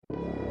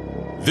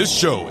This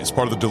show is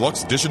part of the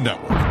Deluxe Edition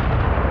Network.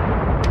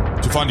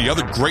 To find the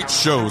other great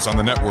shows on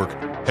the network,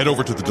 head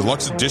over to the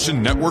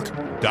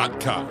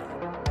deluxeeditionnetwork.com.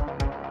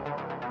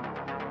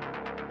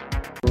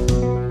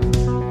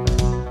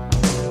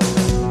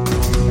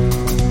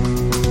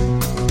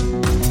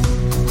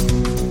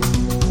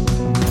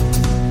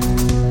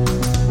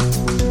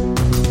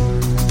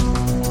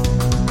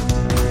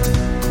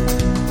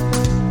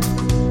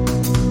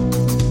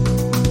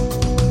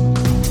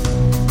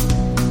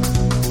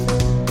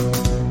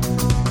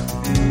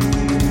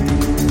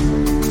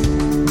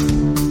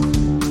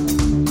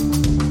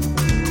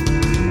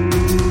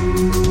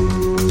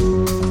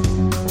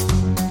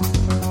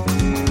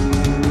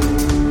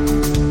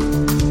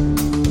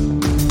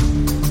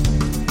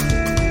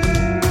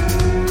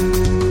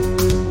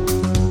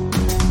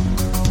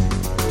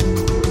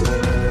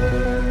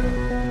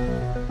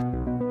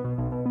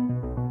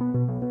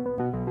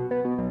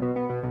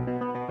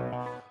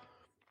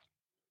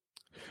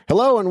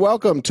 Hello and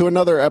welcome to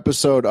another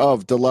episode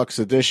of Deluxe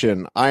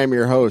Edition. I am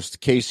your host,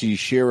 Casey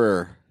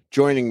Shearer.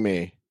 Joining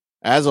me,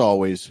 as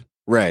always,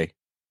 Ray,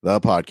 the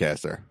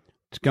podcaster.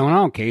 What's going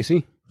on,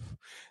 Casey?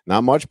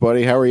 Not much,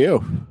 buddy. How are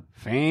you?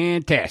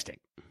 Fantastic.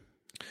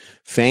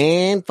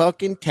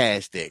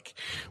 Fan-fucking-tastic.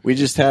 We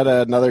just had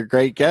another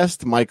great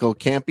guest, Michael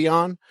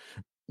Campion.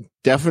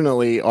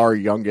 Definitely our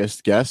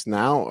youngest guest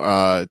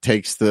now.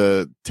 Takes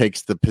the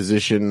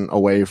position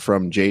away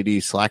from JD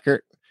Slackert.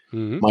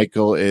 Mm-hmm.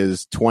 Michael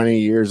is 20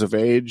 years of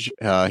age.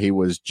 He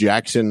was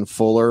Jackson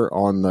Fuller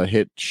on the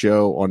hit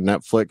show on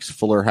Netflix,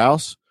 Fuller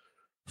House,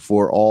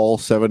 for all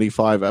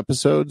 75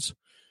 episodes.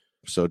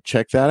 So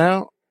check that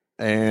out.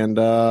 And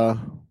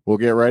we'll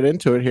get right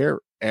into it here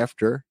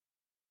after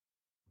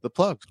the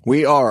plugs.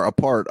 We are a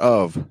part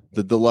of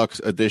the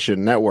Deluxe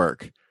Edition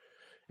Network.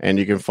 And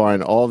you can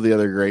find all of the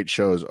other great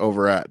shows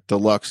over at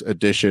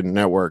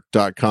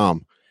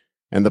deluxeeditionnetwork.com.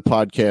 And the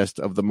podcast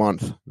of the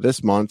month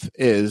this month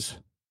is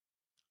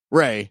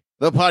Ray,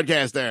 the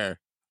podcaster.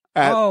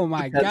 Oh,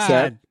 my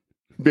God.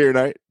 Beer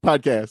Night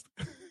Podcast.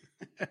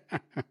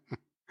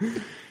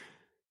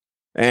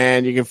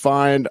 And you can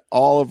find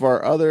all of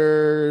our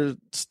other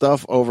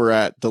stuff over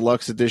at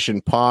Deluxe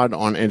Edition Pod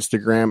on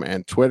Instagram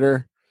and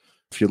Twitter.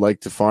 If you'd like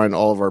to find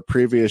all of our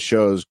previous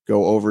shows,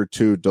 go over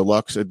to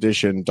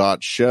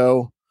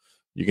deluxeedition.show.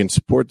 You can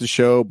support the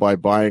show by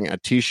buying a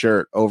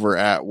t-shirt over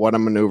at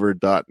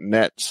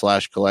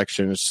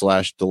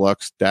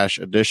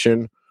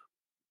whatamaneuver.net/collection/deluxe-edition.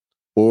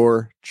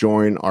 Or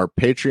join our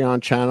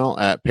Patreon channel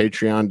at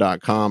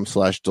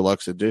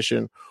patreon.com/deluxe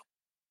edition.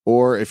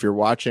 Or if you're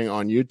watching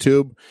on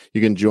YouTube,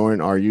 you can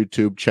join our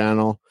YouTube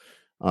channel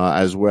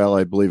as well.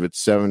 I believe it's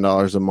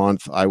 $7 a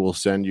month. I will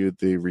send you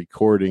the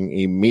recording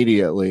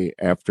immediately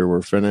after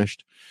we're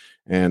finished.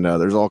 And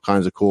there's all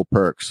kinds of cool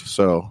perks.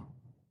 So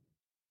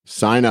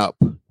sign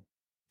up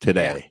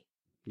today.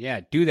 Yeah,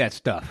 do that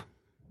stuff.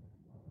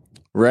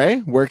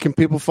 Ray, where can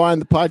people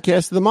find the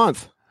podcast of the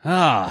month?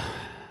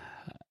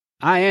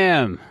 I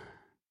am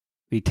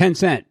the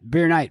 10-cent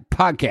Beer Night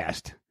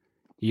Podcast.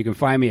 You can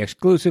find me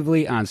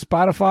exclusively on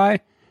Spotify.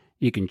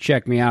 You can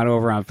check me out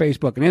over on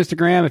Facebook and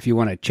Instagram if you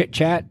want to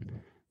chit-chat,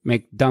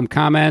 make dumb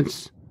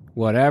comments,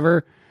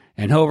 whatever.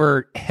 And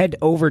head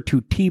over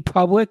to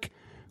TeePublic,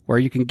 where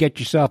you can get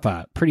yourself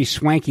a pretty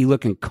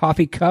swanky-looking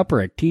coffee cup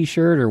or a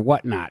T-shirt or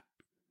whatnot.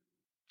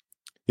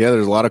 Yeah,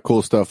 there's a lot of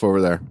cool stuff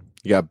over there.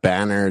 You got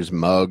banners,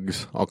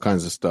 mugs, all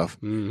kinds of stuff.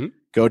 Mm-hmm.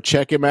 Go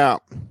check him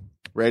out.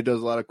 Ray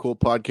does a lot of cool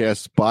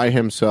podcasts by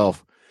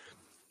himself.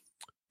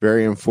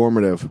 Very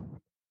informative.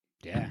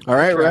 Yeah. All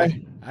right,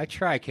 Ray. I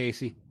try,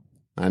 Casey.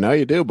 I know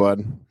you do,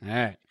 bud.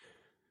 All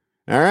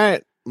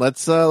right.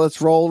 Let's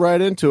roll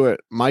right into it.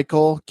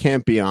 Michael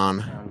Campion.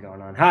 What's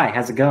going on? Hi,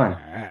 how's it going?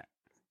 All right.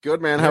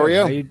 Good, man. How are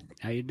you?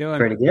 How you doing?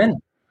 Pretty good.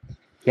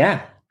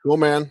 Yeah. Cool,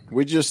 man.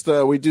 We just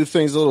we do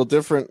things a little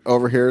different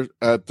over here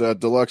at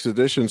Deluxe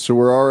Edition, so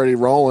we're already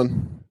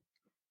rolling.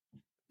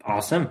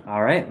 Awesome.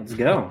 All right, let's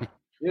go.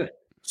 Do it.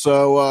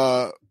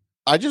 So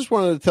I just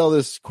wanted to tell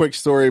this quick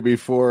story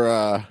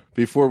before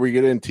we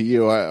get into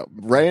you.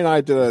 Ray and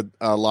I did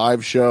a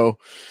live show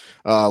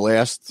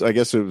last, I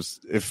guess it was,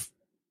 if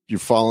you're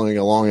following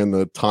along in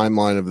the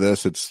timeline of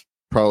this, it's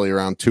probably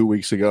around 2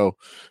 weeks ago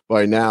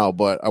by now,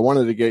 but I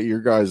wanted to get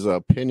your guys'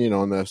 opinion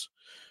on this.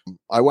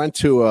 I went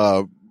to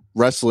a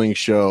wrestling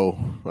show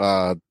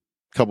a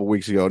couple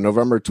weeks ago,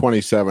 November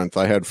 27th.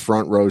 I had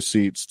front row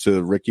seats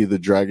to Ricky the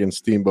Dragon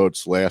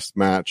Steamboat's last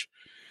match.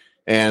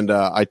 And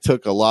I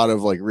took a lot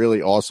of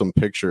really awesome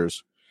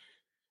pictures.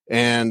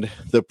 And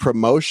the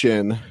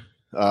promotion,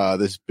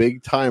 this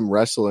big time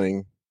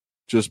wrestling,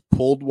 just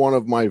pulled one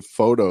of my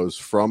photos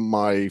from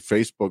my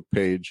Facebook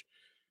page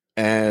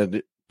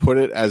and put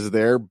it as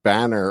their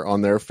banner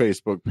on their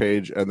Facebook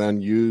page, and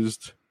then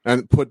used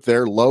and put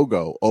their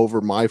logo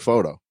over my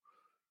photo,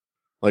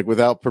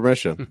 without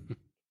permission.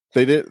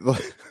 They did.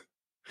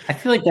 I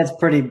feel like that's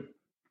pretty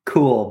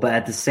cool, but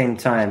at the same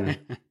time,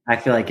 I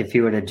feel like if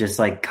he would have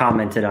just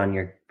commented on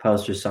your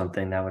post or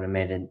something, that would have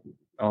made it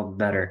all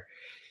better.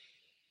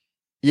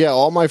 Yeah,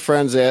 all my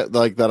friends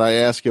like that I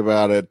ask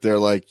about it, they're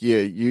like, yeah,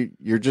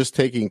 you're just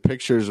taking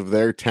pictures of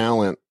their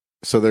talent,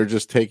 so they're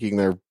just taking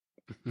their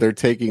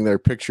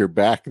picture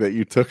back that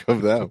you took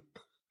of them.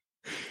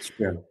 It's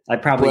true.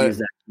 I'd probably But use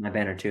that in my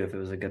banner too if it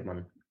was a good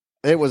one.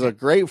 it was a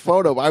great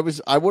photo. I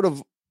would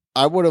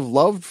have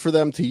loved for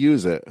them to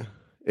use it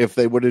if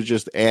they would have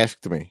just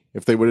asked me.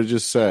 If they would have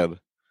just said,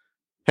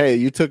 "Hey,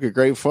 you took a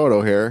great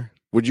photo here.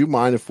 Would you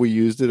mind if we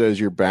used it as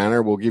your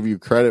banner? We'll give you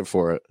credit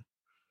for it."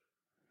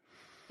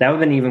 That would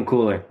have been even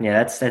cooler.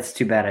 Yeah, that's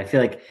too bad. I feel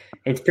like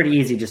it's pretty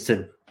easy just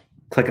to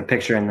click a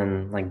picture and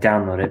then like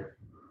download it.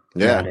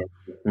 Yeah.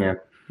 Yeah.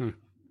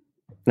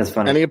 That's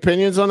funny. Any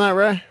opinions on that,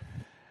 Ray?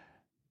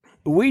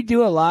 We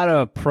do a lot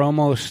of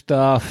promo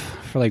stuff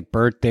for like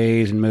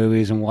birthdays and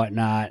movies and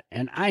whatnot,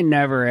 and I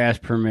never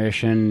ask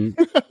permission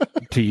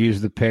to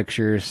use the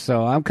pictures.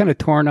 So I'm kind of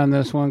torn on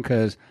this one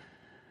because,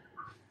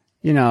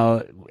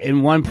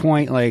 in one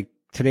point, like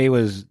today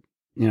was,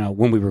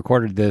 when we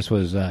recorded this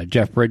was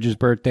Jeff Bridges'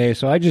 birthday.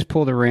 So I just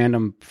pulled a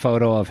random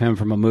photo of him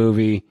from a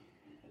movie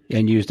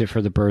and used it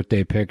for the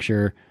birthday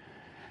picture.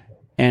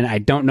 And I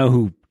don't know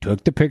who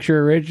took the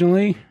picture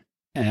originally.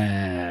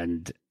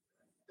 And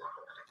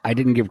I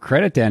didn't give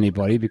credit to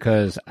anybody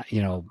because,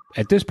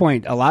 at this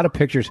point, a lot of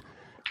pictures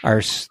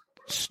are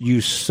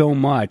used so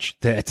much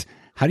that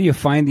how do you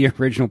find the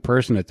original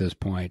person at this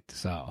point?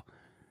 So,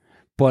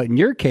 but in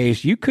your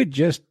case, you could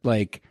just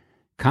like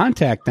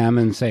contact them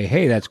and say,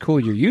 "Hey, that's cool.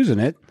 You're using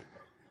it.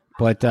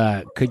 But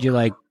could you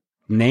like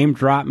name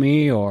drop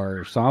me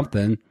or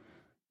something?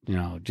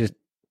 Just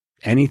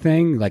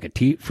anything like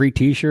a free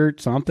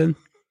T-shirt, something."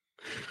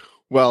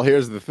 Well,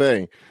 here's the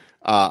thing.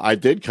 I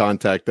did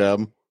contact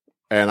them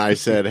and I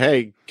said,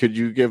 "Hey, could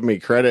you give me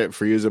credit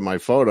for using my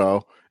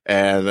photo?"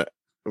 And,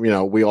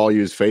 we all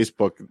use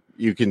Facebook.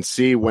 You can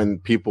see when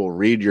people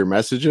read your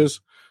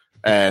messages,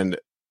 and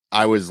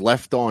I was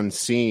left on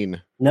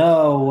scene.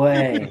 No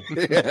way.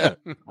 Yeah.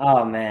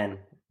 Oh, man.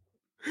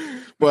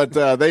 But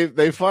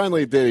they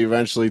finally did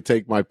eventually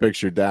take my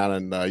picture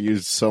down and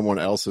use someone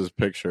else's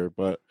picture.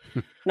 But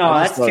no,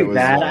 that's too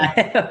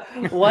bad.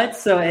 What?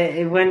 So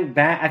it went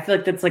back. I feel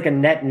like that's like a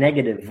net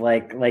negative.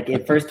 Like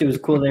at first it was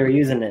cool they were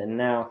using it, and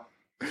now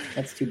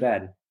that's too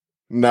bad.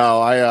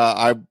 No,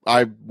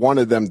 I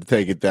wanted them to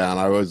take it down.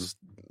 I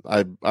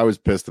was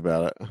pissed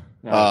about it.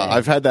 Okay.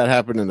 I've had that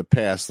happen in the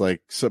past.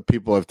 Like some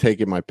people have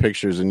taken my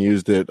pictures and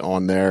used it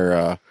on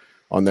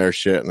their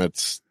shit, and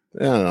it's,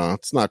 I don't know,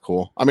 it's not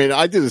cool. I mean,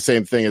 I do the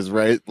same thing as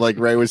Ray. Like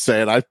Ray was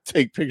saying, I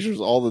take pictures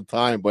all the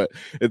time, but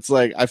it's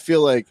like I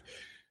feel like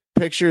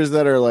pictures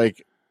that are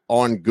like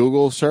on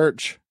Google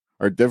search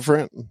are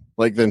different,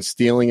 like than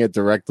stealing it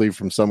directly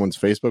from someone's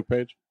Facebook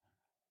page.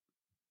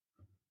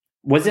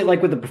 Was it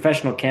like with a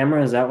professional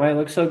camera? Is that why it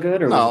looks so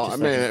good? Or No, was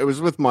I mean, it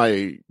was with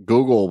my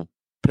Google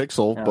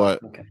Pixel, Oh,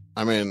 but okay.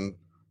 I mean,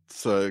 it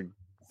Same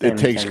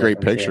takes great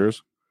reference, yeah.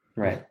 pictures,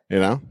 Right.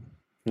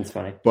 That's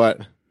funny.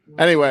 But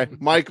anyway,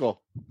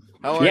 Michael,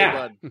 how are Yeah.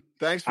 you, bud?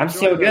 Thanks for I'm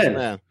so joining us, good.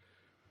 man.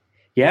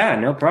 Yeah,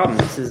 no problem.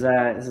 This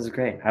is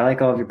great. I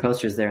like all of your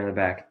posters there in the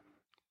back.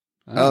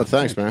 Oh,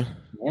 thanks, man.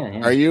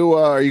 Yeah. Are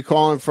you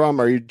calling from?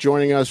 Are you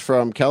joining us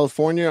from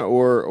California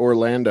or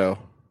Orlando?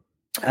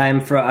 I'm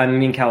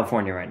in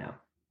California right now.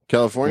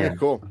 California, Yeah.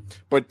 cool.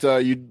 But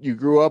you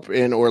grew up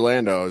in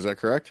Orlando, is that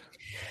correct?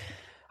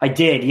 I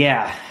did,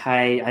 yeah.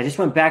 I just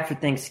went back for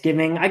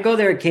Thanksgiving. I go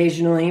there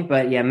occasionally,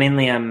 but yeah,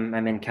 mainly I'm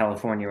in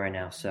California right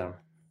now. So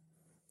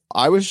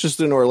I was just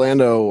in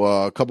Orlando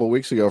a couple of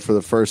weeks ago for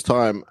the first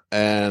time,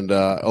 and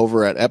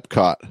over at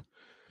Epcot.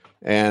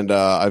 And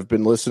I've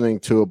been listening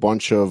to a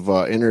bunch of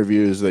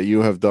interviews that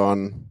you have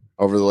done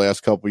over the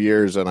last couple of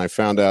years, and I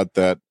found out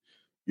that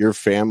your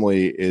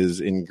family is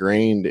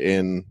ingrained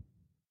in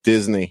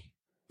Disney,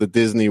 the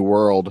Disney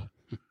world.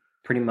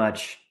 pretty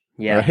much,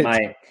 yeah.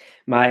 Right.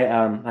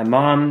 My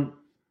mom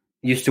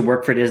used to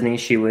work for Disney.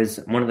 She was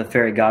one of the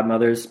fairy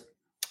godmothers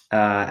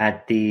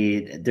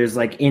there's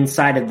like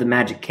inside of the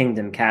Magic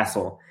Kingdom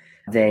castle.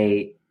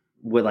 They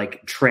would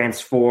like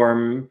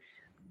transform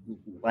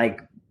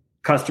like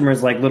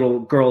customers, like little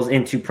girls,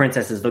 into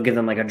princesses. They'll give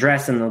them like a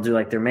dress and they'll do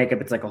like their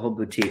makeup. It's like a whole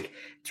boutique.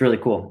 It's really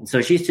cool.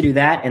 So she used to do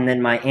that. And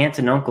then my aunt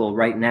and uncle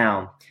right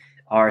now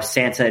are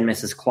Santa and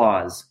Mrs.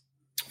 Claus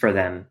for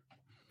them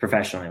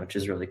professionally, which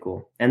is really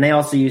cool. And they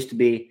also used to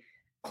be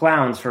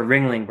clowns for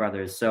Ringling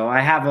Brothers. So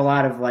I have a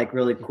lot of like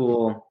really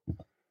cool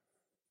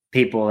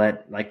people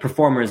that like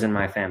performers in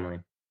my family.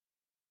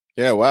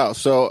 Yeah, wow.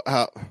 So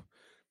I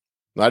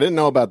didn't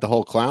know about the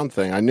whole clown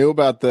thing. I knew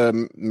about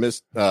the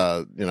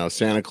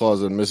Santa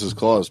Claus and Mrs.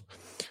 Claus.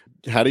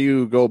 How do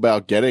you go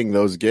about getting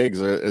those gigs?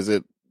 Is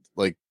it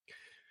like,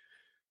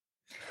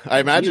 I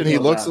imagine he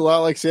looks a lot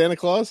like Santa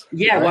Claus?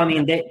 Yeah, right? well, I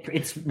mean,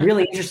 it's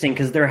really interesting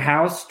because their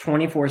house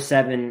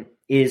 24/7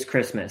 is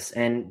Christmas,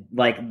 and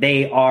like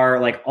they are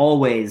like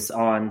always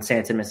on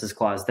Santa and Mrs.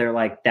 Claus. They're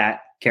like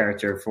that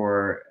character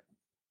for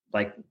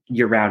like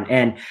year round.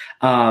 And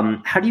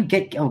how do you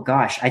get? Oh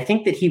gosh, I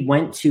think that he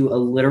went to a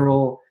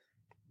literal.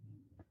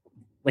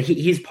 Like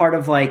he's part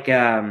of like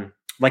a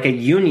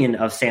union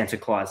of Santa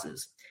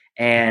Clauses,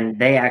 and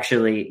they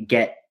actually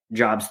get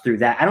jobs through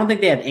that. I don't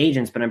think they have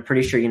agents, but I'm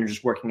pretty sure,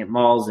 just working at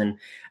malls and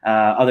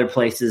other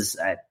places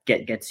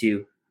gets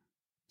you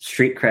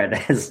street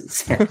cred as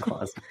Santa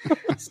Claus.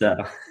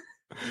 So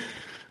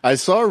I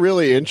saw a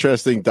really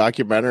interesting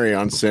documentary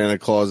on Santa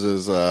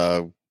Clauses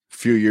a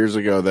few years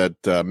ago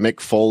that Mick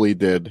Foley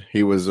did.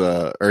 He was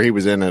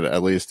in it,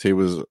 at least. He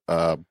was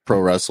a pro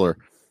wrestler.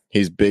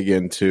 He's big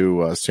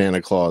into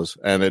Santa Claus,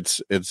 and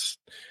it's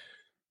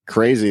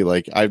crazy.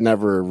 Like, I've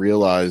never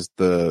realized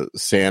the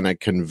Santa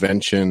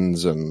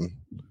conventions and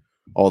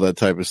all that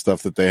type of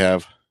stuff that they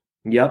have.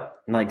 Yep,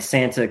 like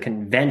Santa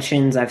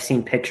conventions. I've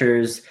seen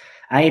pictures.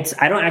 I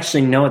don't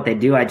actually know what they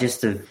do. I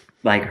just have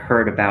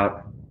heard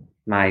about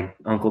my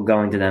uncle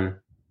going to them.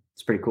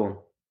 It's pretty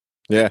cool.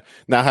 Yeah.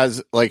 Now,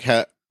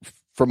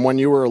 from when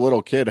you were a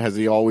little kid, has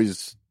he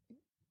always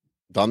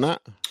done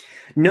that?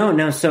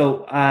 No.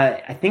 So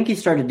I think he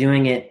started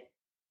doing it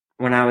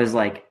when I was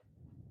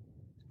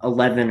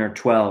 11 or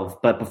 12.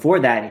 But before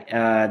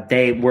that,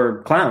 they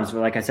were clowns,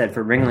 like I said,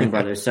 for Ringling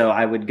Brothers. So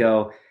I would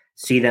go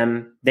see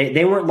them.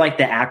 They weren't like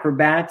the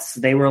acrobats.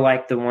 They were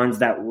like the ones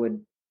that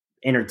would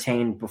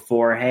entertain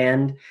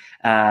beforehand.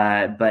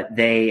 But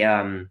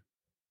they,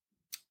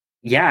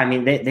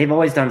 they've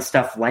always done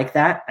stuff like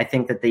that. I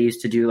think that they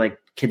used to do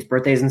kids'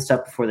 birthdays and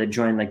stuff before they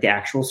joined the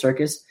actual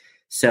circus.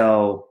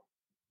 So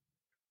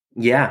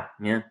yeah.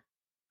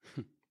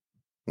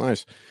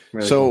 Nice.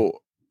 Really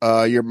so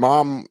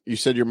cool. You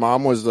said your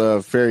mom was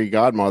the fairy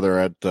godmother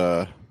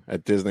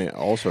at Disney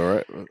also,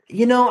 right?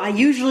 I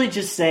usually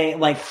just say,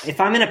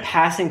 if I'm in a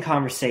passing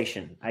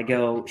conversation, I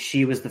go,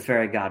 she was the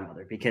fairy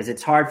godmother, because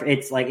it's hard.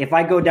 It's if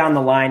I go down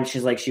the line,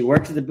 she's she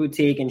works at the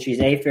boutique and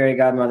she's a fairy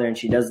godmother and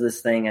she does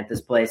this thing at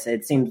this place.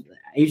 It seems,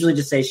 I usually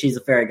just say she's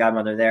a fairy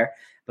godmother there,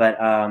 but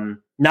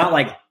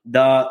not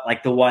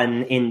the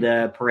one in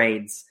the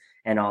parades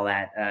and all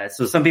that.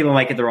 So some people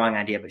might get the wrong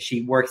idea, but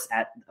she works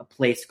at a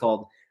place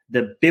called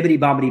the Bibbidi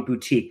Bobbidi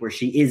Boutique, where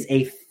she is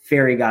a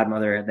fairy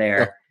godmother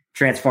there.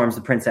 Transforms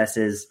the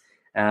princesses.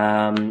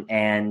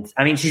 And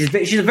I mean, she's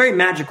a very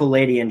magical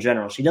lady in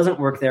general. She doesn't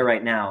work there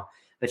right now,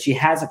 but she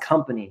has a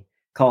company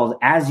called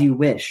As You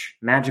Wish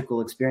Magical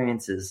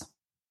Experiences.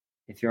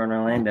 If you're in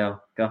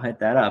Orlando, go hit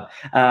that up.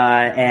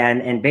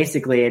 And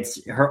basically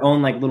it's her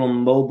own little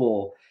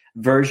mobile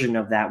version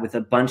of that, with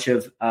a bunch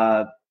of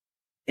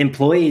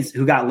employees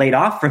who got laid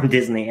off from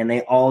Disney, and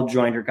they all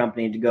joined her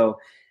company to go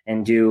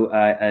and do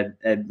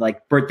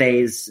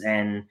birthdays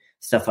and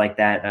stuff like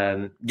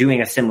that,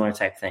 doing a similar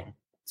type thing.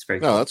 It's very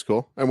cool. Oh, that's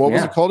cool. And what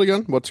was it called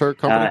again? What's her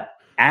company?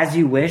 As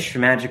You Wish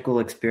Magical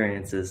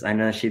Experiences. I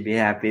know she'd be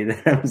happy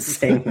that I'm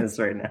saying this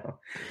right now.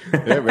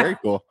 Yeah, very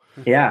cool.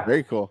 Yeah.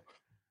 Very cool.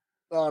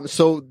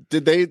 So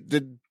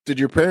did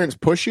your parents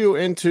push you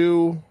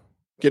into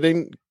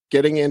getting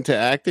into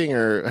acting,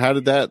 or how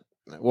did that,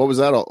 what was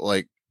that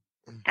like?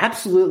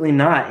 Absolutely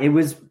not. It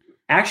was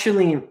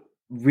actually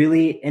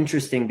really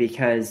interesting,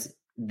 because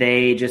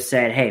they just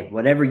said, hey,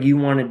 whatever you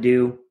want to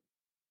do,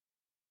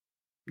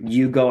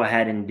 you go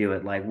ahead and do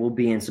it. We'll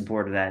be in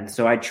support of that. And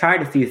so I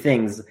tried a few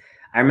things.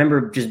 I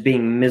remember just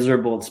being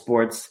miserable at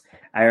sports.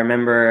 I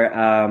remember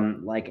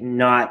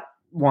not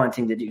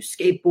wanting to do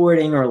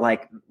skateboarding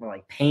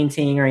or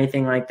painting or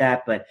anything like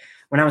that. But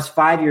when I was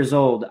 5 years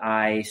old,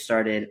 I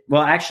started,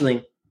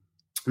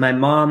 my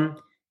mom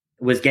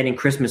was getting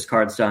Christmas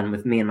cards done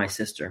with me and my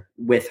sister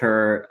with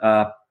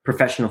her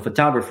professional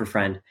photographer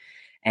friend.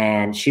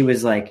 And she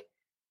was like,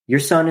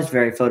 your son is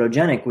very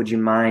photogenic. Would you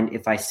mind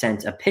if I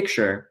sent a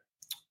picture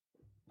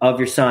of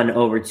your son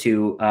over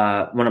to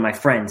one of my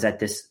friends at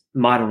this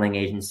modeling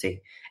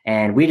agency?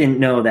 And we didn't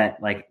know that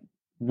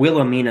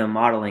Wilhelmina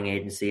Modeling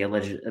Agency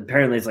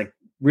apparently is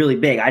really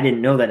big. I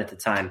didn't know that at the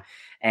time.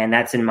 And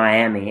that's in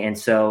Miami. And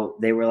so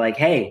they were like,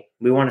 hey,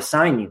 we want to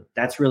sign you.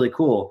 That's really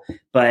cool.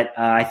 But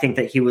I think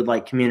that he would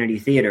like community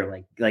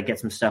theater, get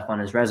some stuff on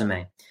his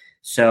resume.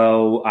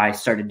 So I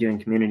started doing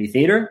community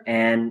theater,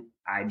 and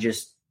I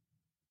just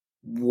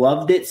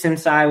loved it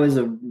since I was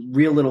a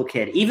real little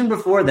kid. Even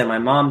before then, my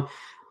mom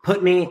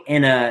put me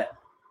in a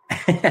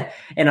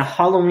in a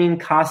Halloween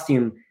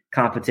costume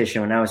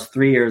competition when I was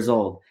 3 years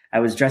old.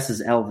 I was dressed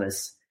as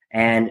Elvis,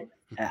 and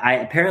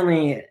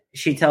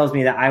she tells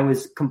me that I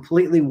was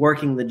completely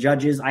working the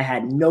judges. I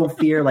had no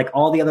fear.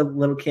 All the other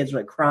little kids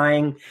were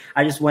crying.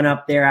 I just went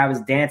up there. I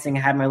was dancing.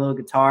 I had my little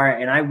guitar,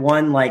 and I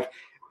won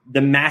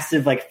the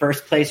massive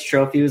first place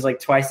trophy. It was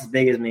twice as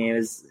big as me.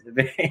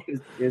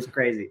 It was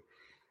crazy.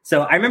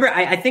 So I remember,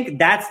 I think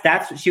that's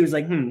what she was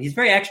like, he's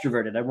very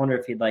extroverted. I wonder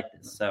if he'd like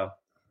this. So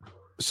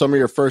some of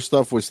your first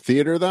stuff was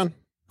theater then?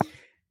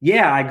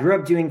 Yeah, I grew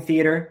up doing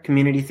theater,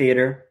 community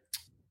theater.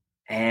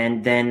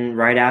 And then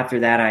right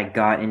after that, I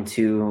got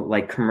into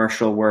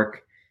commercial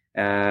work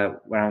when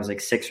I was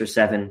 6 or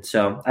 7.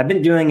 So I've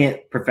been doing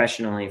it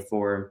professionally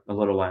for a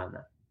little while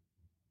now.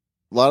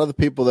 A lot of the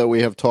people that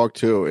we have talked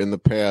to in the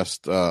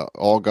past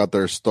all got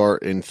their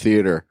start in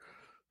theater.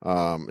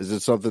 Is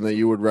it something that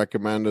you would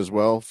recommend as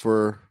well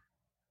for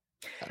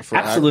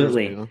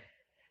Absolutely. Actors,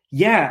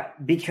 Yeah,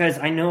 because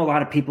I know a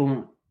lot of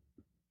people,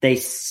 they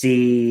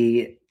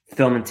see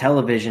film and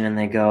television, and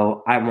they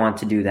go, I want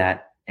to do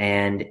that.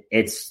 And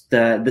it's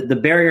the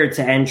barrier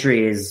to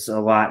entry is a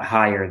lot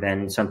higher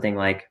than something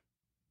like,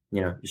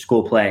 your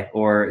school play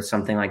or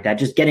something like that.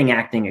 Just getting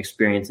acting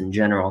experience in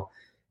general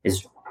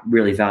is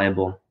really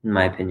valuable, in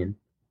my opinion.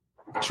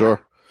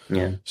 Sure.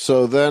 Yeah.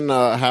 So then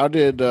how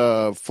did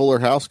Fuller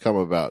House come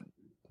about?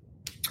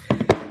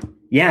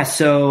 Yeah.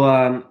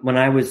 So when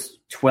I was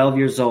 12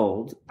 years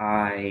old,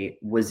 I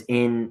was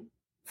in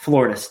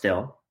Florida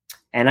still,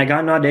 and I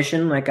got an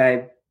audition like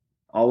I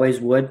always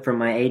would from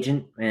my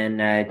agent,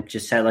 and I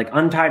just said like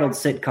untitled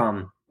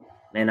sitcom,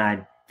 and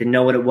I didn't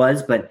know what it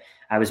was, but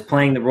I was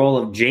playing the role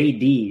of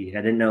JD.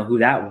 I didn't know who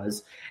that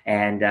was,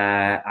 and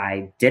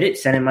I did it,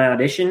 sent in my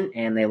audition,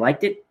 and they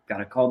liked it,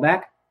 got a call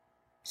back,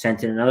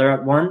 sent in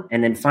another one,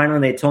 and then finally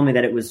they told me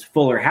that it was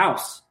Fuller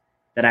House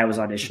that I was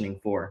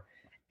auditioning for.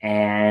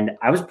 And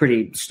I was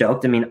pretty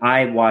stoked. I mean,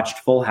 I watched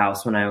Full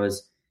House when I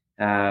was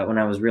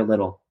real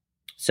little.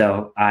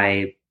 So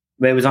it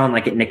was on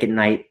like at Nick at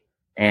Night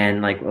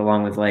and like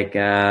along with like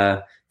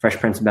Fresh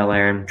Prince of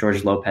Bel-Air and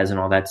George Lopez and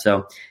all that.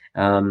 So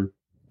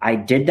I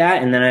did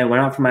that, and then I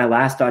went out for my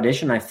last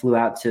audition. I flew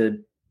out to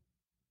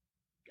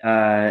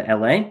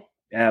LA,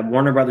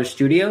 Warner Brothers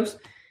Studios,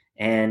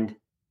 and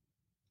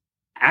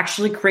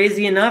actually,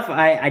 crazy enough,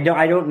 I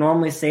don't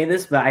normally say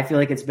this, but I feel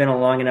like it's been a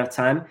long enough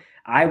time.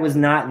 I was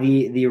not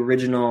the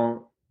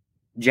original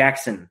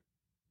Jackson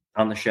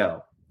on the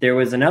show. There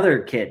was another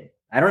kid.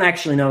 I don't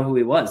actually know who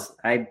he was.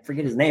 I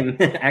forget his name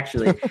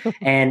actually.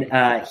 And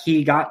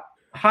he got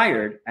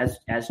hired as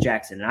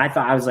Jackson. And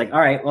I was like, all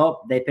right,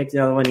 well, they picked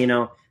another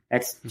one,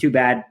 that's too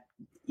bad.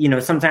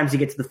 Sometimes you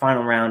get to the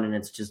final round and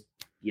it's just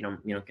you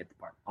don't get the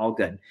part. All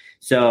good.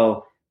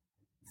 So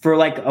for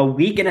like a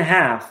week and a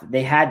half,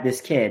 they had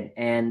this kid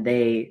and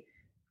they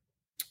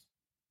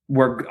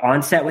were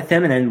on set with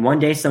him. And then one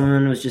day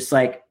someone was just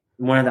like,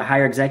 one of the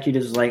higher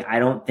executives was like, I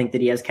don't think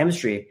that he has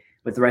chemistry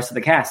with the rest of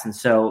the cast. And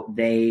so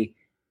they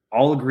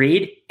all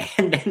agreed,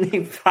 and then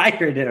they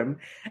fired him.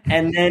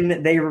 And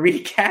then they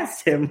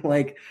recast him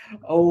like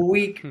a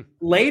week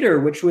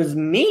later, which was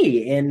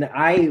me. And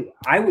I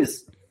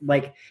was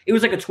like, it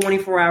was like a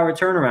 24-hour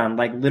turnaround.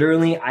 Like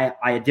literally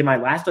I did my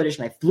last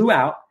audition. I flew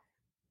out.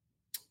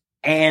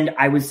 And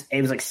it was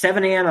like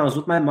 7 a.m. I was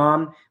with my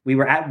mom. We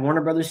were at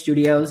Warner Brothers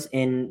Studios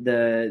in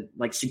the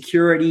like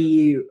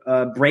security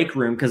break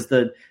room because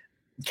the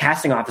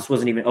casting office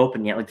wasn't even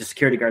open yet. Like the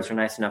security guards were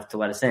nice enough to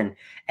let us in.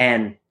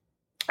 And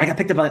I got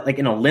picked up like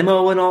in a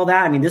limo and all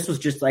that. I mean, this was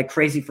just like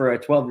crazy for a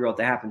 12-year-old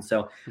to happen.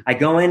 So I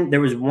go in. There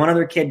was one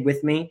other kid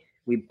with me.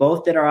 We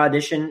both did our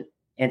audition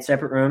in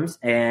separate rooms,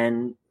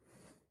 and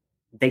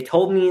they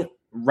told me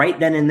right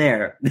then and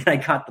there that I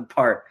got the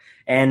part.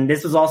 And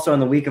this was also on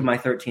the week of my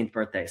 13th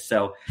birthday.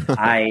 So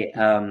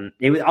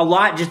it was a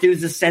lot. It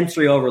was a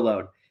sensory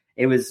overload.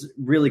 It was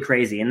really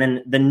crazy. And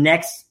then the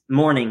next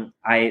morning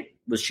I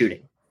was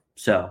shooting.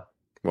 So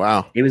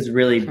wow, it was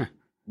really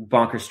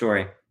bonkers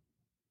story.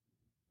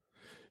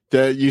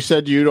 You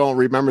said you don't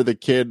remember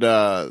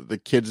the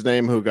kid's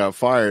name who got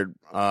fired.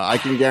 I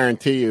can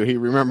guarantee you he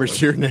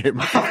remembers your name.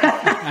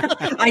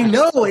 I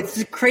know, it's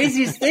the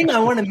craziest thing. I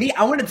want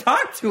to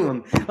talk to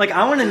him. Like,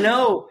 I want to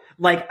know,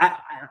 like,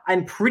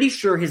 I'm pretty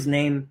sure his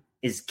name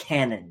is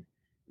Cannon.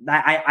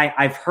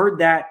 I've heard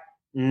that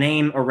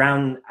name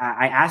around.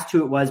 I asked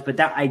who it was, but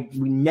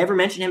we never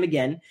mentioned him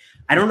again.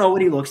 I don't know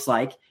what he looks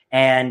like.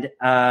 And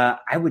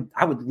I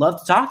would love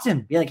to talk to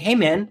him. Be like, hey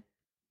man,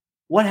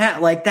 what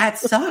happened? Like, that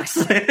sucks.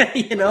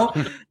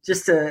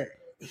 Just to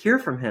hear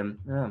from him.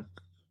 Yeah.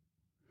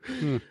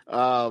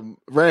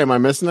 Ray, am I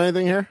missing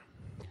anything here?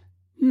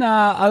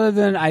 Nah, other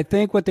than I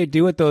think what they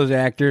do with those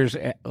actors,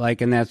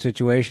 like in that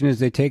situation, is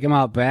they take them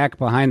out back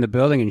behind the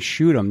building and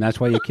shoot them. That's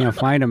why you can't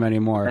find them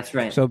anymore. That's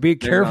right. So be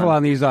careful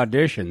on these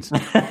auditions.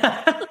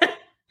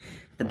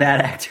 The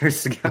bad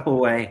actors go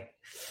away.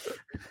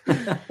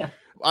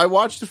 I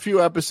watched a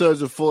few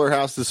episodes of Fuller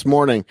House this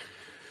morning.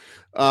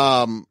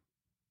 Was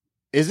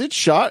it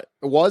shot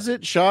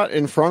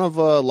in front of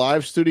a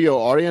live studio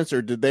audience,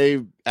 or did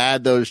they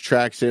add those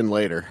tracks in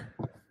later?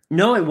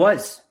 No, it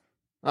was.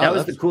 That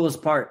was the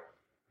coolest part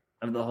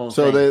of the whole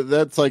thing.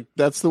 So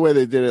that's the way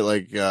they did it,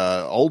 like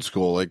old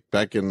school, like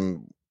back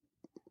in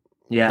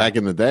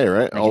the day,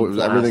 right?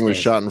 Everything was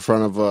shot in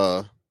front of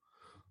a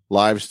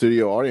live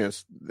studio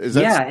audience.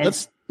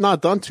 That's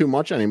not done too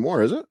much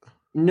anymore, is it?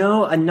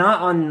 No,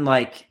 not on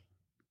like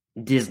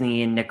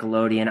Disney and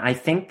Nickelodeon. I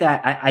think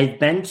that I've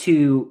been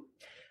to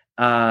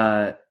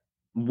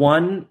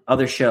one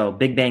other show,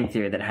 Big Bang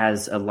Theory, that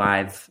has a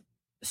live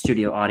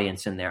studio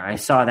audience in there. I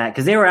saw that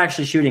because they were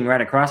actually shooting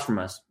right across from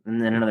us and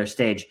then another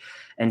stage.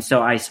 And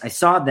so I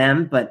saw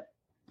them, but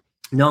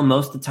no,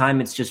 most of the time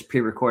it's just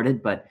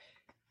pre-recorded. But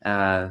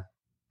I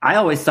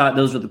always thought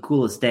those were the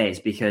coolest days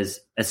because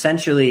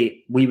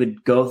essentially we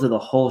would go through the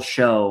whole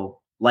show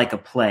like a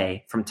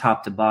play from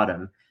top to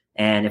bottom.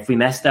 And if we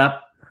messed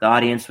up, the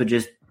audience would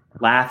just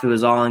laugh. It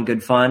was all in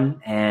good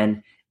fun.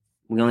 And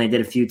we only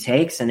did a few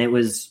takes, and it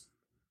was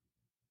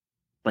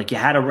like you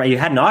had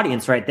an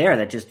audience right there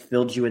that just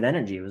filled you with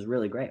energy. It was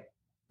really great.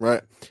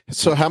 Right.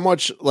 So how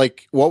much,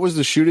 like, what was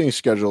the shooting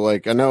schedule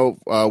like? I know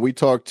we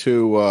talked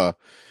to a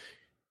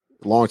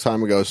long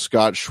time ago,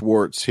 Scott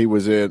Schwartz. He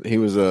was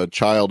a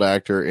child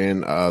actor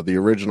in the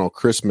original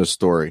Christmas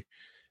Story.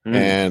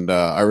 And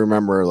I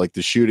remember like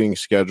the shooting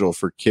schedule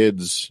for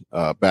kids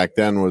back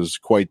then was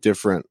quite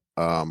different.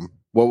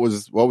 What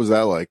was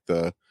that like,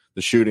 the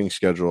shooting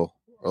schedule?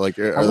 Or like,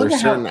 are there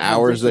certain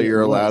hours that you're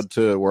allowed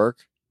to work?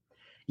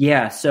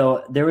 Yeah.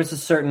 So there was a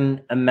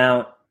certain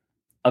amount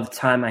of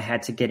time I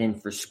had to get in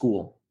for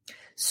school.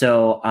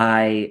 So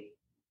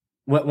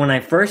when I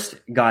first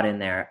got in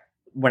there,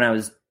 when I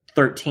was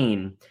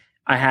 13,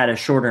 I had a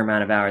shorter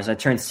amount of hours. I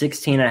turned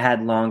 16, I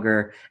had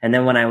longer. And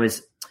then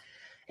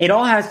it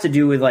all has to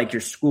do with like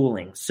your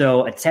schooling.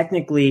 So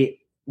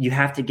technically you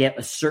have to get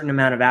a certain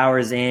amount of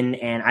hours in,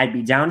 and I'd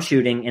be down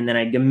shooting and then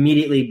I'd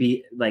immediately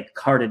be like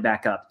carted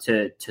back up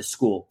to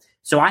school.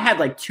 So I had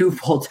like 2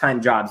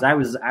 full-time jobs. I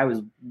was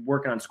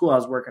working on school. I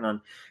was working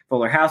on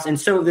Fuller House. And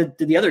so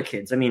the other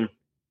kids, I mean,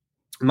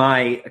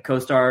 my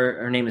co-star,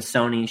 her name is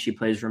Sony. She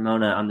plays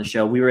Ramona on the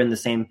show. We were in the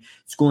same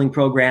schooling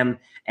program,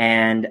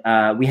 and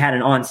we had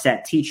an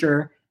on-set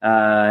teacher.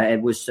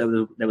 That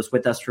was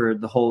with us for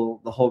the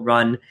whole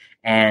run.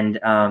 And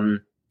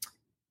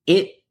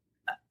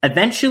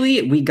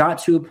eventually we got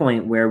to a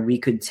point where we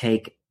could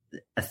take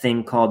a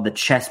thing called the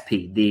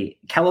CHESP, the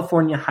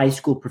California High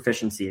School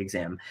Proficiency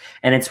Exam.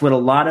 And it's what a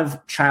lot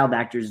of child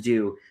actors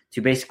do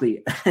to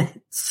basically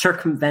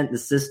circumvent the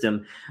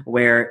system,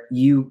 where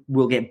you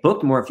will get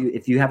booked more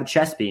if you have a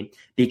CHESP,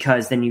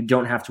 because then you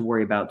don't have to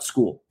worry about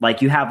school.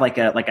 Like you have like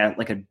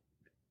a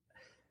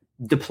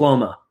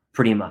diploma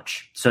pretty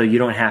much. So you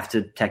don't have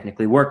to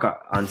technically work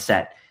on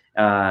set.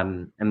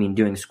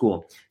 Doing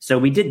school. So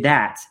we did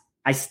that.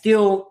 I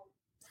still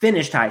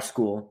finished high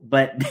school,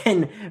 but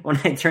then when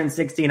I turned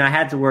 16, I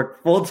had to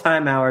work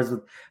full-time hours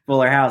with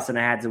Fuller House, and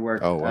I had to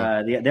work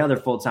the other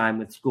full-time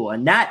with school.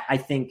 And that, I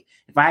think,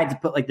 if I had to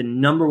put like the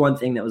number one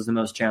thing that was the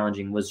most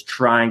challenging, was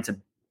trying to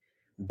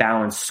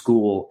balance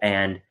school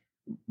and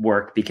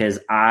work, because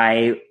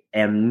I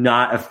am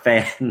not a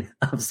fan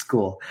of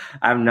school.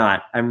 I'm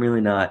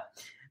really not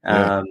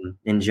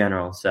in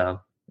general.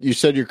 So you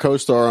said your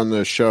co-star on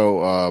the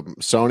show,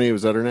 Sony,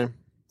 was that her name?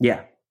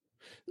 Yeah.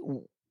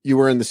 You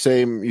were in the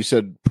same, you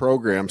said,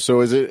 program.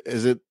 So is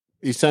it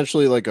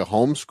essentially like a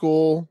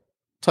homeschool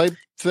type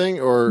thing,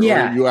 or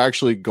are you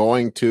actually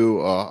going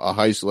to a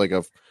high school, like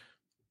a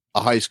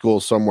high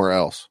school somewhere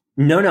else?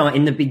 No.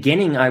 In the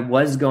beginning, I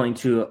was going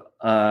to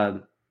a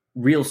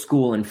real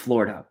school in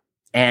Florida,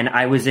 and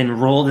I was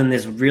enrolled in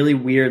this really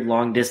weird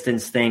long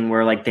distance thing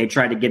where like they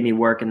tried to give me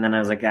work, and then I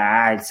was like,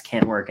 I just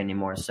can't work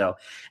anymore. So,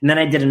 and then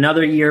I did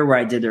another year where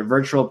I did their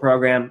virtual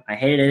program. I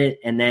hated it.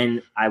 And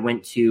then I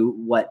went to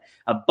what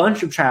a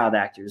bunch of child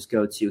actors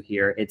go to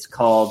here. It's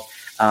called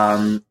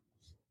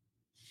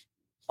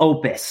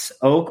Opus.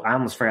 I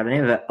almost forgot the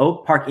name of it.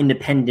 Oak Park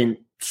Independent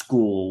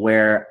School,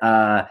 where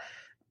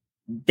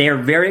they're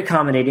very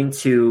accommodating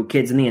to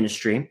kids in the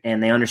industry,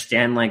 and they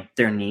understand like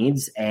their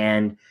needs.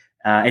 And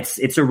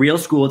it's a real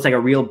school. It's like a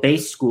real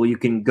base school. You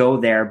can go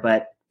there,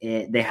 but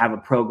they have a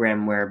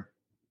program where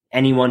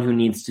anyone who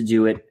needs to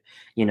do it,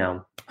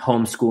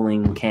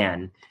 homeschooling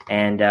can.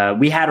 And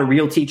we had a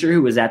real teacher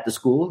who was at the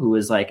school, who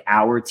was like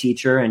our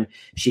teacher, and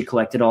she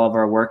collected all of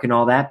our work and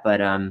all that. But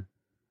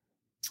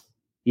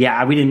we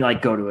didn't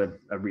like go to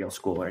a real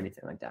school or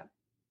anything like that.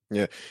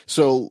 Yeah.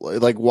 So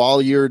like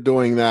while you're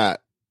doing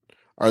that,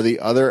 are the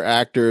other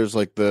actors,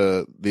 like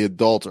the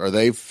adults, are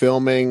they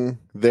filming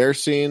their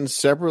scenes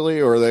separately,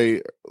 or are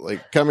they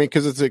like coming,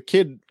 because it's a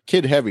kid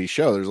heavy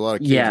show? There's a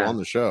lot of kids on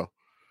the show.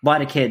 A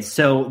lot of kids.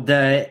 So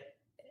the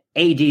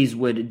ADs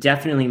would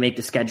definitely make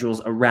the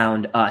schedules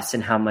around us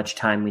and how much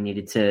time we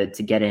needed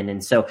to get in.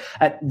 And so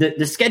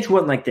the schedule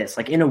went like this,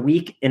 like in a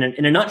week, in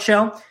a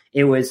nutshell,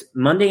 it was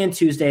Monday and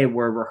Tuesday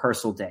were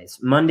rehearsal days.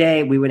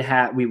 Monday, we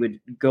would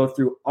go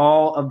through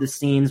all of the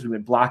scenes. We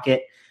would block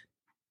it.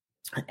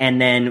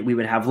 And then we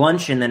would have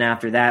lunch. And then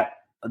after that,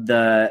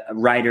 the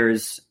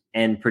writers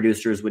and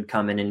producers would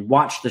come in and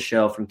watch the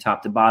show from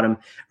top to bottom,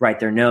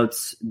 write their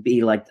notes,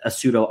 be like a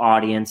pseudo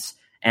audience.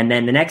 And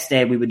then the next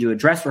day we would do a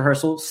dress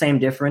rehearsal, same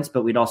difference,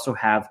 but we'd also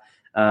have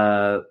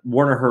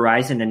Warner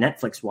Horizon and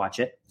Netflix watch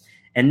it.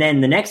 And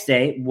then the next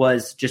day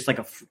was just like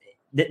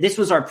this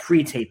was our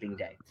pre-taping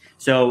day.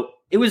 So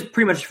it was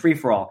pretty much free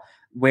for all,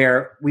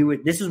 where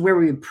this is where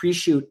we would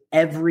pre-shoot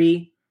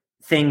every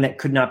thing that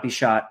could not be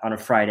shot on a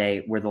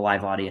Friday where the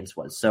live audience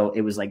was. So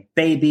it was like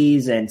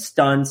babies and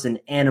stunts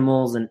and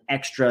animals and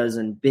extras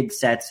and big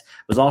sets. It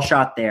was all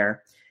shot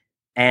there.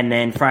 And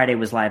then Friday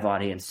was live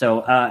audience.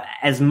 So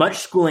as much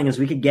schooling as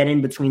we could get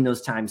in between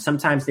those times.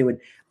 Sometimes they would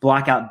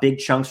block out big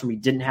chunks where we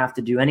didn't have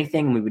to do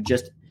anything, and we would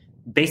just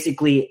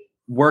basically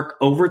work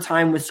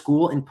overtime with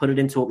school and put it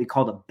into what we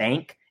called a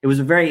bank. It was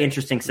a very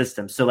interesting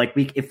system. So like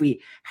if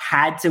we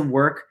had to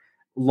work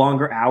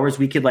longer hours,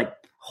 we could like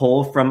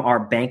pull from our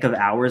bank of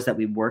hours that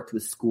we worked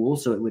with school,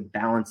 so it would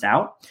balance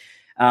out.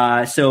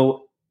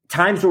 So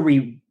times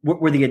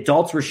where the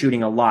adults were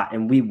shooting a lot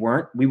and we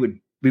weren't, we would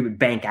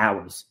bank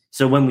hours.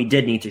 So when we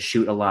did need to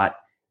shoot a lot,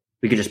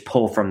 we could just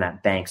pull from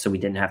that bank, so we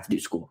didn't have to do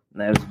school.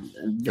 And that was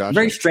a Gotcha.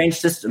 very strange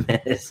system.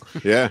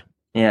 Yeah.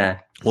 Yeah.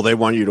 Well, they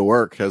want you to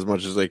work as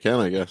much as they can,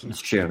 I guess. It's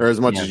true. Or as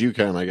much as you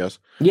can, I guess.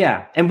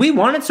 Yeah. And we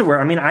wanted to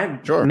work. I mean,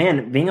 Sure.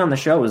 man, being on the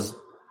show was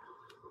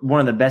one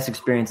of the best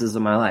experiences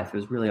of my life. It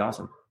was really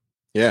awesome.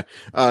 Yeah.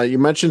 You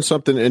mentioned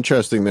something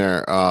interesting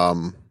there.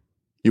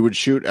 You would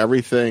shoot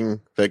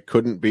everything that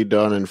couldn't be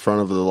done in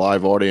front of the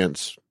live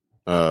audience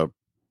on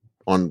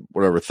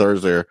whatever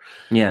Thursday.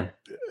 Yeah.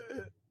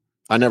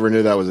 I never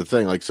knew that was a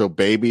thing. Like, so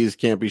babies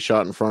can't be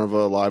shot in front of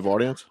a live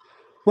audience?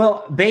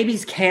 Well,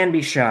 babies can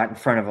be shot in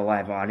front of a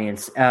live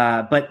audience,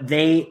 but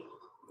they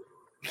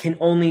could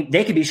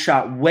be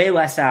shot way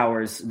less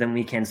hours than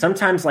we can.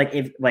 Sometimes,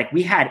 if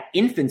we had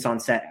infants on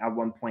set at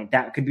one point,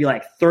 that could be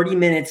like 30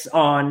 minutes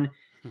on,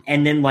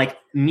 and then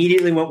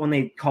immediately when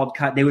they called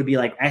cut, they would be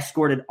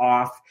escorted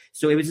off.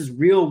 So it was this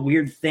real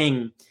weird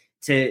thing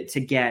to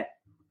get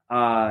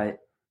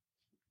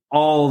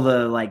all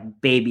the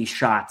baby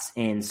shots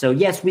in. So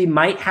yes, we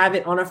might have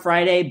it on a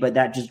Friday, but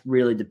that just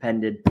really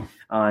depended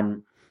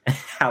on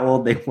how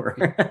old they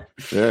were.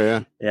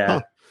 Yeah.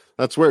 Yeah.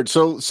 That's weird.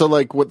 So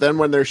then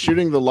when they're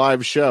shooting the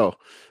live show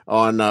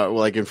on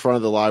in front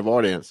of the live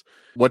audience,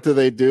 what do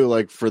they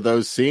do for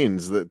those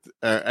scenes that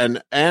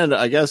and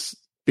I guess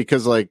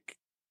because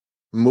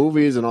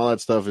movies and all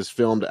that stuff is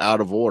filmed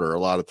out of order a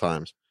lot of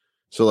times.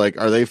 So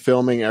are they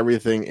filming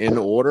everything in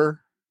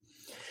order?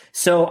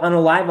 So on a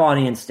live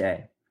audience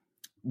day,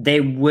 they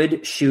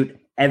would shoot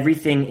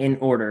everything in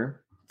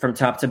order from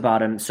top to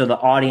bottom, so the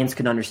audience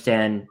could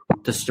understand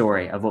the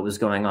story of what was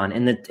going on.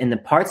 In the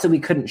parts that we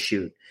couldn't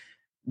shoot,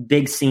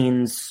 big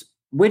scenes,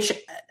 which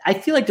I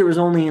feel like there was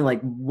only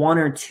one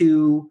or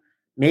two,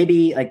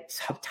 maybe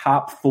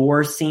top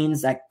 4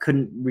 scenes that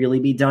couldn't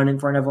really be done in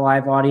front of a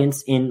live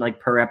audience in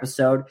per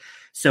episode.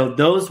 So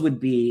those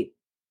would be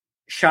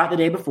shot the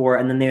day before,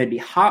 and then they would be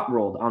hot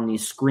rolled on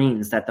these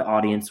screens that the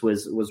audience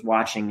was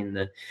watching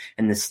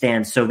in the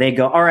stands. So they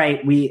go, all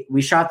right, we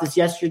shot this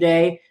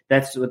yesterday.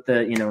 That's what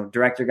the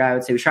director guy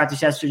would say. We shot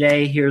this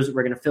yesterday.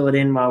 We're going to fill it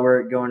in while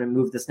we're going to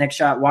move this next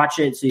shot. Watch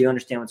it so you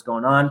understand what's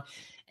going on.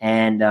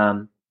 And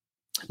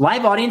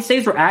live audience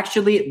days were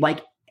actually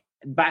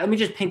let me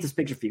just paint this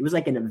picture for you. It was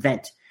like an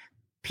event.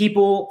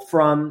 People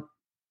from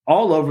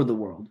all over the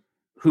world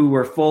who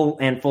were Full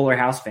and Fuller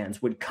House fans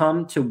would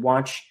come to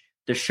watch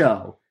the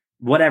show,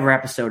 whatever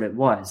episode it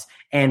was.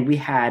 And we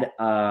had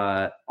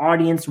a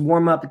audience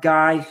warm-up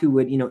guy who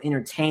would,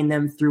 entertain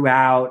them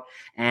throughout.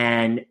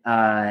 And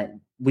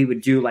we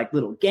would do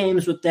little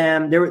games with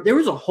them. It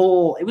was a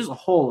whole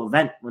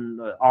event when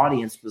the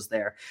audience was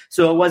there.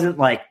 So it wasn't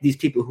these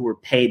people who were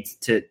paid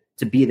to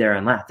be there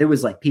and laugh. It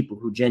was people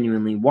who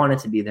genuinely wanted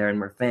to be there and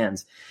were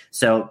fans.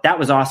 So that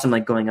was awesome.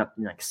 Going up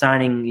and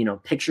signing,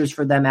 pictures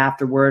for them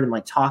afterward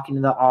and talking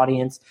to the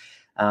audience.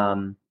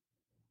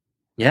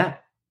 Yeah.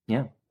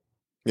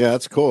 Yeah,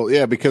 that's cool.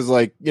 Yeah, because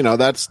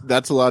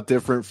that's a lot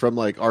different from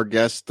our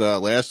guest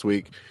last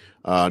week,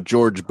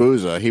 George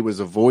Bouza. He was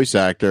a voice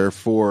actor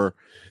for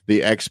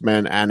the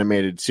X-Men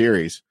animated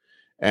series,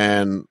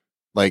 and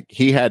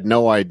he had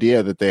no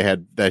idea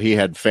that he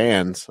had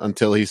fans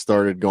until he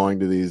started going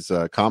to these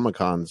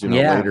Comic-Cons,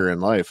 later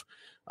in life.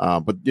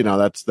 But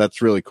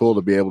that's really cool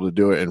to be able to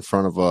do it in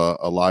front of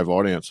a live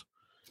audience.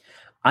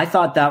 I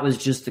thought that was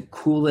just the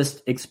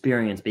coolest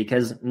experience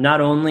because not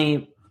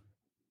only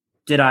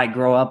did I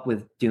grow up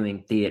with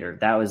doing theater,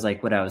 that was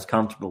what I was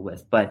comfortable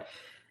with, but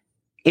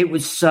it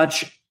was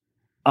such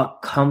a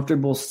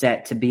comfortable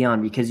set to be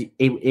on because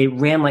it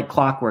ran like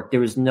clockwork. There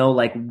was no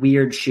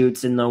weird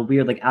shoots and no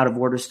weird out of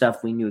order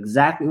stuff. We knew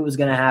exactly what was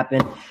going to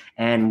happen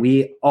and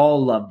we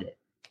all loved it.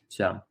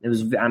 So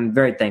I'm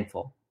very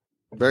thankful.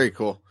 Very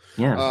cool.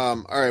 Yeah.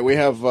 All right. We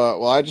have,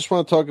 I just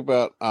want to talk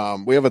about,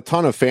 we have a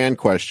ton of fan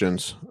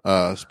questions.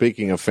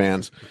 Speaking of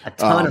fans, a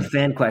ton of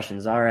fan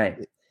questions. All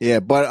right. Yeah,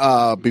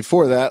 but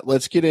before that,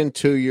 let's get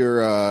into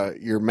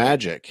your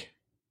magic.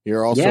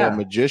 You're also a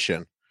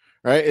magician,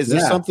 right? Is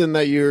this something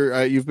that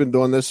you've been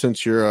doing this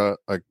since you're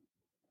a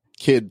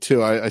kid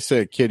too? I say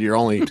a kid, you're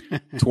only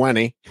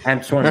 20.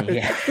 I'm 20.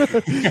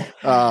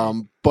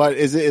 Yeah. But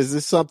is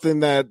this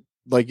something that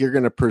you're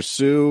going to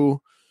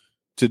pursue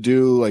to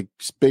do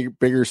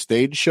bigger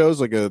stage shows,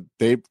 like a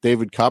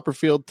David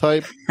Copperfield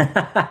type?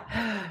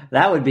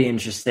 That would be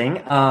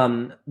interesting.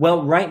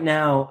 Well, right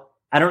now,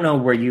 I don't know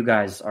where you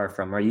guys are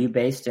from. Are you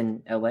based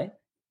in LA?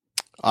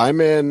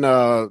 I'm in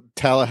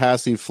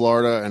Tallahassee,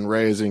 Florida, and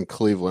Ray is in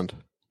Cleveland.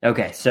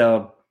 Okay,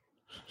 so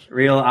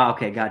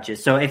okay, gotcha.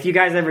 So if you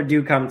guys ever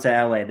do come to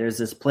LA, there's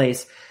this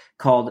place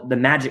called the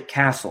Magic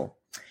Castle,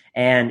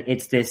 and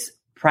it's this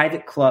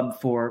private club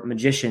for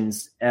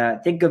magicians.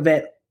 Think of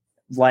it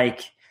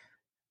like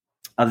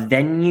a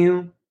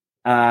venue.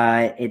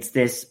 It's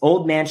this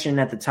old mansion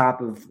at the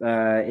top of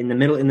in the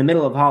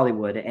middle of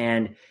Hollywood,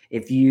 and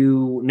if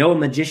you know a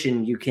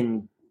magician, you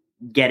can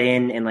get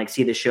in and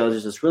see the shows.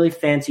 There's this really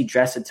fancy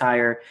dress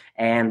attire,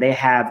 and they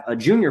have a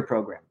junior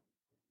program.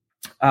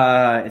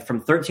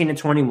 from 13 to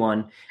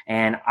 21,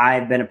 and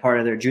I've been a part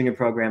of their junior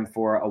program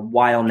for a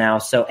while now.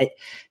 So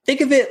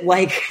think of it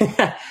like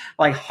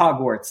like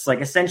Hogwarts.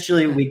 Like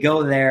essentially, we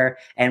go there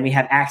and we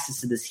have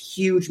access to this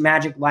huge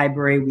magic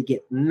library. We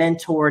get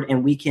mentored,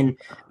 and we can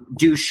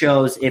do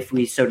shows if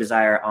we so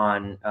desire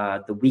on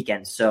the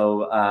weekends.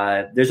 So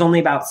there's only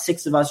about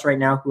 6 of us right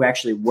now who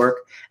actually work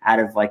out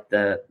of like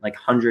the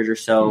 100 or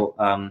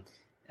so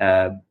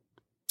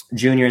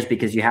juniors,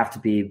 because you have to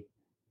be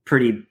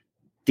pretty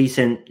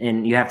decent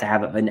and you have to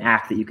have an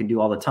act that you can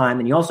do all the time,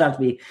 and you also have to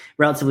be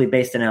relatively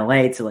based in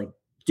LA to like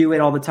do it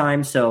all the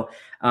time. So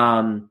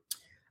I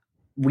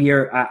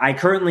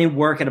currently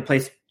work at a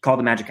place called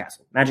the Magic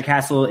Castle. Magic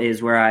Castle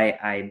is where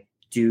I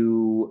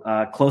do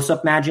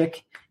close-up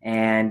magic,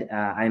 and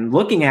I'm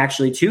looking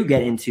actually to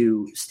get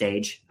into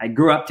stage. I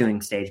grew up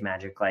doing stage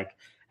magic, like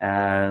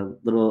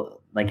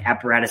little like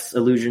apparatus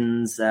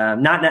illusions,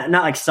 not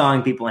like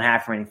sawing people in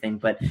half or anything,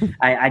 but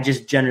I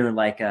just generally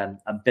like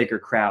a bigger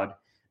crowd.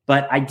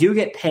 But I do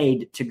get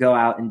paid to go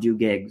out and do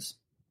gigs.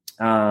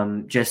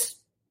 Just,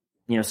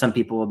 some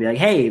people will be like,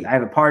 hey, I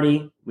have a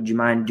party. Would you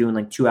mind doing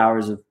like 2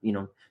 hours of,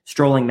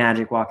 strolling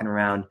magic, walking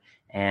around?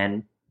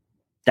 And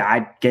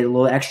I get a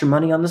little extra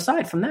money on the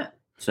side from that.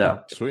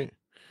 So sweet.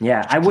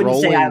 Yeah, I wouldn't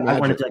say I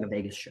wanted to like a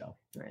Vegas show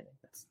or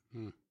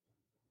anything.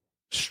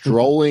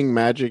 Strolling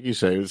magic, you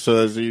say?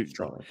 So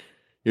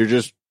you're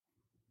just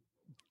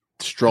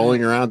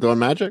strolling around doing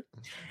magic?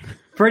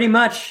 Pretty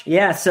much,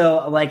 yeah.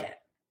 So like,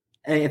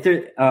 if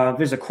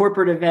there's a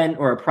corporate event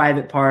or a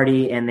private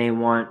party and they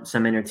want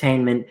some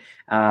entertainment,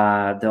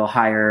 they'll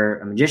hire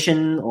a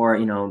magician or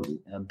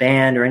a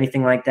band or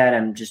anything like that.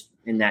 I'm just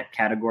in that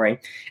category,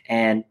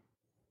 and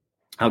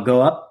I'll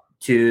go up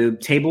to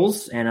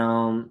tables and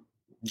I'll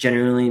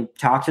generally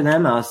talk to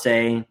them. I'll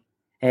say,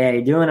 "Hey, how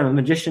you doing? I'm a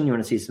magician. You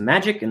want to see some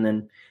magic?" And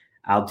then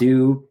I'll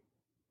do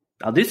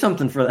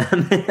something for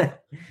them.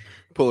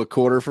 Pull a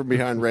quarter from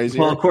behind Ray's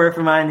ear. Pull a quarter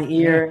from behind the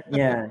ear.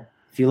 Yeah.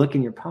 If you look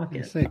in your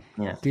pocket.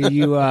 Yeah. Do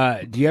you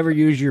ever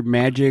use your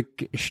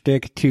magic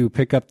shtick to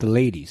pick up the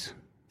ladies?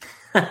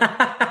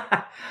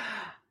 A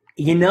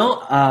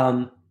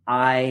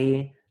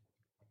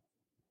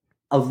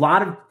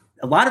lot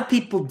of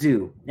people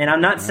do, and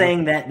I'm not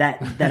saying that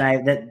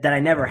I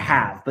never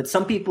have, but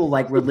some people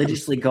like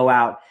religiously go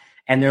out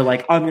and they're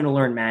like, I'm going to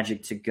learn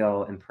magic to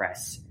go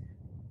impress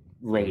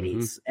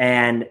ladies. Mm-hmm.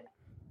 And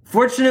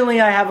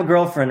fortunately, I have a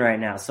girlfriend right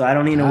now, so I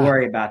don't need to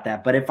worry about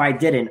that. But if I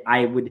didn't,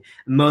 I would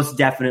most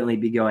definitely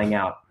be going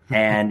out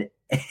and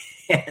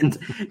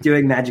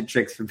doing magic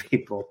tricks for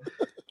people.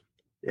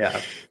 Yeah.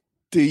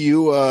 Do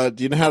you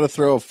know how to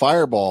throw a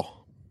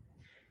fireball?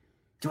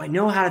 Do I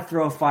know how to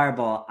throw a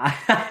fireball?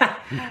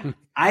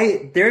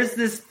 There's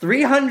this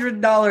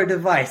 $300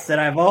 device that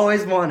I've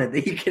always wanted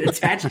that you can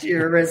attach to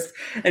your wrist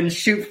and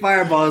shoot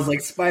fireballs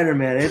like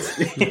Spider-Man.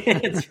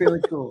 It's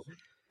really cool.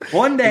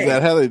 One day. Is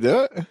that how they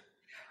do it?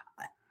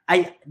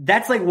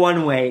 That's like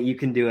one way you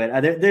can do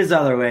it. There's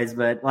other ways,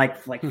 but like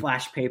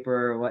flash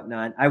paper or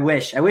whatnot. I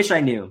wish I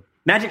knew.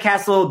 Magic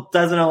Castle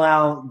doesn't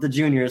allow the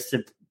juniors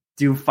to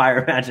do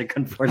fire magic,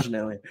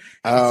 unfortunately.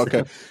 Oh,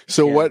 okay.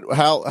 So yeah.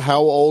 How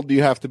old do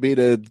you have to be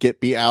to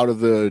be out of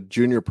the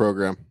junior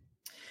program?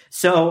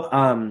 So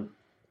on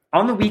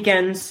the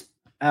weekends,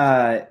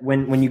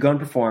 when you go and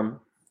perform,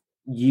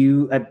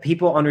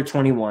 people under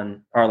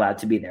 21 are allowed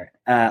to be there.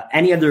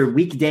 Any other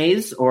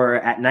weekdays or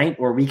at night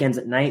or weekends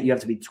at night, you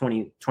have to be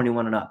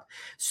 21 and up.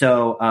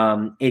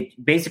 So it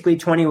basically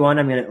 21.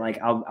 I'm gonna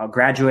I'll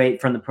graduate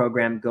from the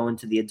program, go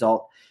into the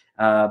adult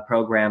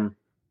program,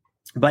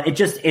 but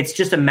it's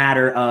just a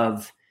matter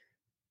of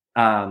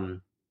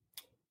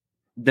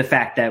the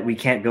fact that we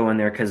can't go in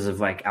there because of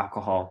like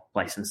alcohol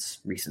license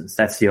reasons.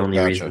 That's the only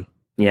reason.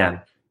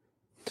 Yeah.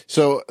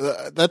 So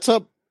that's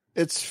up.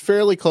 It's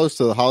fairly close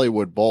to the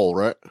Hollywood Bowl,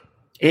 right?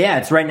 Yeah,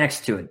 it's right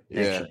next to it.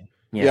 Actually.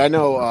 Yeah. I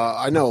know.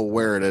 I know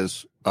where it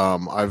is.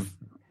 I've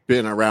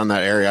been around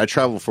that area. I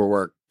travel for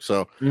work,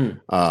 so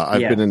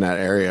I've been in that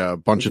area a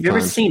bunch of times. You've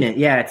ever seen it?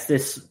 Yeah, it's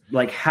this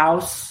like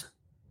house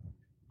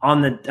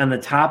on the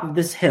top of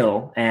this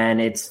hill, and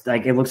it's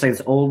like it looks like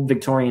this old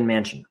Victorian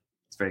mansion.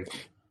 It's very cool.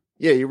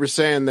 Yeah, you were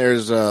saying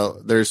there's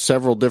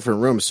several different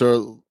rooms.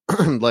 So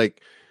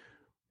like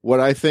what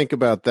I think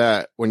about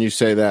that when you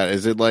say that,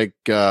 is it like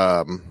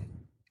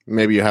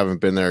maybe you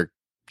haven't been there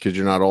because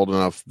you're not old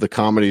enough, the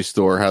Comedy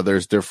Store, how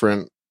there's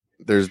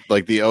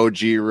like the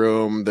OG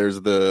room,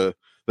 there's the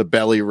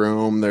belly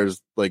room,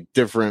 there's like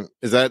different,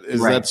 is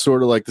that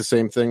sort of like the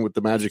same thing with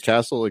the Magic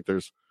Castle? Like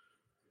there's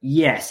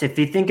Yes, if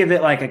you think of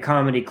it like a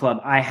comedy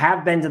club. I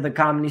have been to the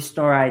Comedy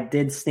Store. I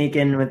did sneak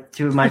in with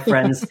two of my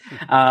friends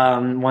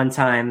one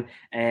time.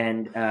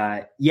 And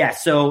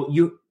so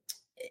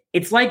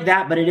it's like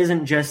that, but it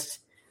isn't just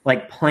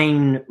like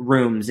plain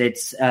rooms.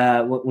 It's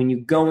when you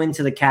go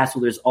into the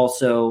castle, there's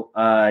also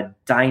a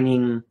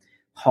dining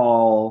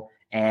hall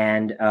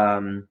and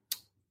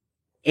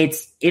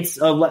It's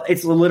a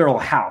literal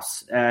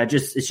house.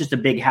 It's just a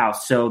big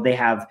house. So they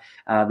have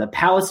the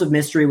Palace of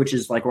Mystery, which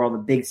is like where all the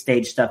big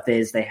stage stuff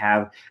is. They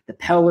have the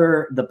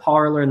parlor,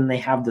 and then they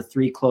have the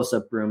 3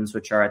 close-up rooms,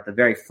 which are at the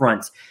very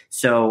front.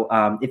 So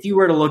if you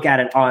were to look at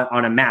it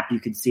on a map, you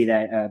could see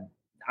that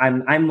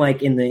I'm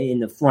like in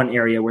the front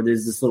area where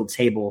there's this little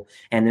table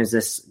and there's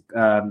this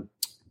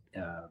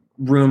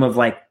room of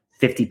like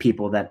 50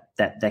 people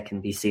that can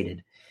be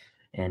seated.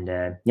 And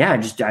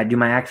I do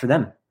my act for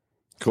them.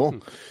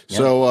 Cool. Yeah.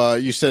 So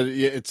you said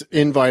it's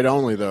invite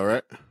only, though,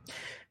 right?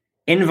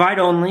 Invite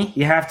only.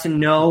 You have to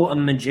know a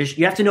magician.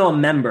 You have to know a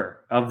member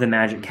of the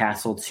Magic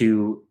Castle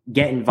to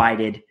get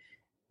invited.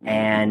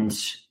 And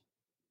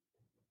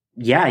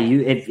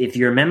if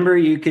you're a member,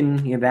 you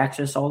have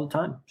access all the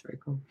time. It's very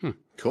cool.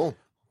 Cool.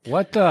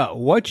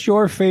 What's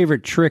your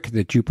favorite trick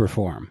that you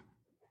perform?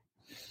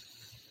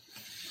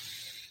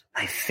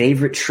 My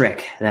favorite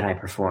trick that I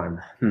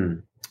perform.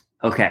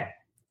 Okay.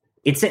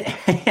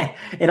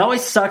 It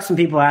always sucks when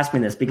people ask me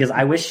this because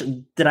I wish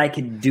that I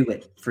could do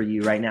it for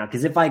you right now.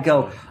 Because if I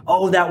go,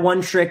 that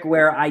one trick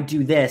where I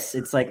do this,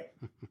 it's like,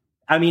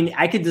 I mean,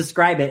 I could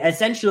describe it.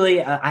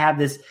 Essentially, I have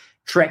this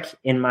trick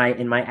in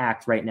my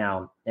act right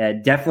now.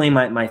 Definitely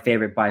my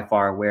favorite by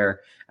far,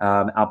 where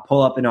I'll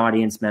pull up an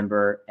audience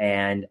member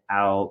and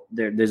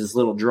there's this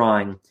little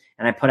drawing,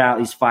 and I put out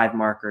these 5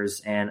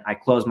 markers and I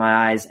close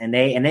my eyes and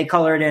they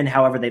color it in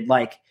however they'd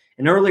like.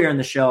 And earlier in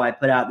the show, I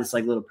put out this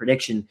like little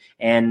prediction,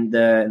 and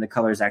the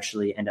colors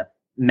actually end up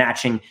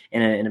matching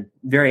in a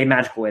very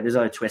magical way. There's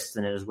other twists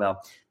in it as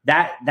well.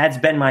 That's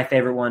been my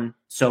favorite one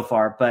so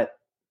far, but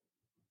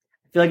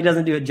I feel like it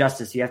doesn't do it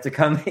justice. You have to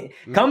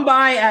come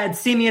by and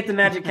see me at the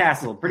Magic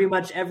Castle pretty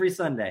much every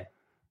Sunday.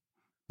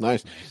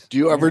 Nice. Do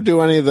you ever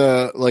do any of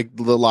the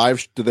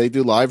live? Do they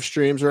do live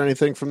streams or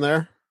anything from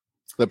there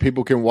that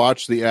people can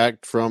watch the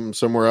act from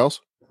somewhere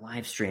else?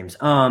 Live streams.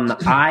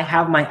 I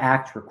have my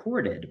act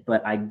recorded,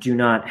 but I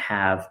don't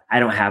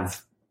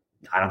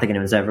think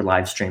anyone's ever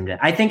live streamed it.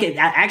 I think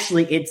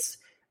it's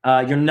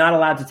you're not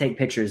allowed to take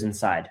pictures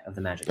inside of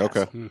the Magic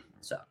Castle. Okay.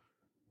 So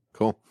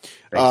cool.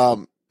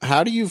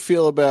 How do you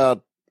feel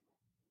about,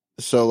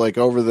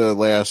 over the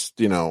last,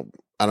 I don't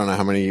know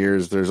how many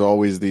years, there's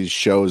always these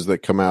shows that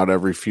come out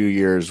every few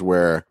years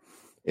where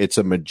it's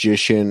a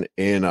magician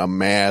in a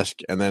mask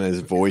and then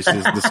his voice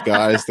is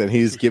disguised and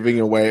he's giving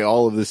away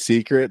all of the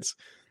secrets.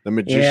 The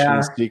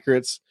magician's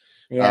secrets.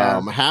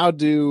 Yeah. How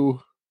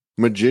do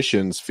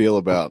magicians feel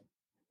about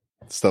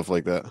stuff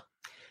like that?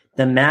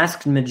 The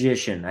Masked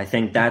Magician. I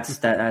think that's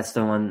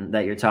the one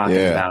that you're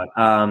talking about.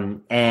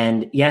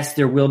 And yes,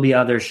 there will be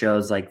other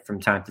shows like from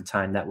time to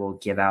time that will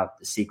give out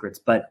the secrets.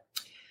 But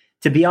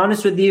to be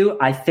honest with you,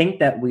 I think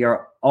that we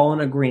are all in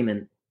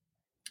agreement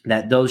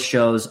that those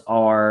shows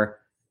are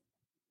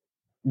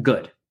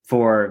good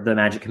for the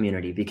magic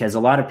community, because a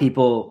lot of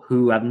people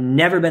who have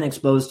never been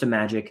exposed to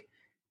magic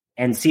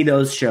and see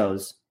those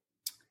shows,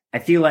 I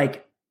feel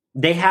like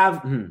they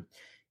have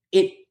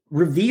it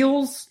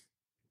reveals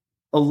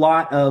a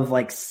lot of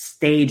like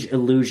stage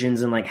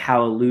illusions and like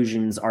how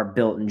illusions are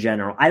built in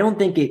general. I don't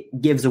think it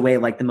gives away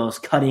like the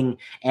most cutting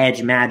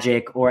edge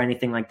magic or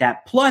anything like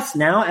that. Plus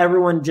now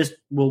everyone just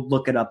will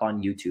look it up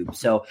on YouTube.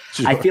 So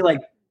sure. I feel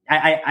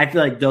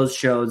like those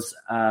shows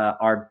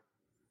are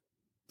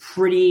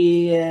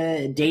pretty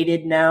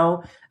dated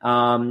now.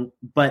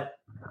 But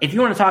if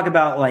you want to talk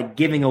about like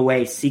giving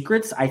away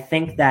secrets, I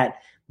think that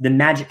the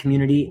magic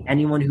community,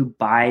 anyone who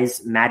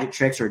buys magic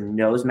tricks or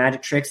knows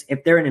magic tricks,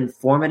 if they're an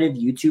informative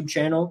YouTube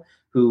channel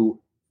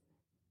who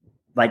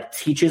like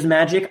teaches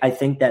magic, I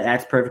think that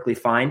that's perfectly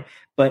fine.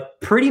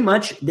 But pretty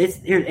much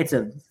it's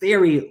a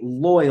very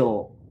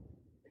loyal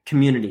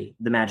community,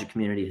 the magic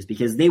community is,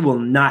 because they will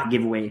not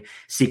give away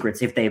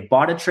secrets. If they've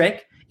bought a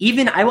trick,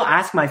 even I will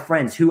ask my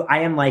friends who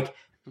I am like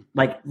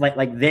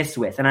this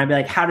with, and I'd be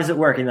like, how does it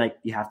work? And like,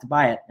 you have to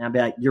buy it. And I'd be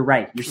like, you're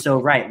right. You're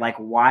so right. Like,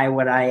 why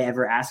would I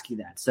ever ask you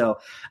that? So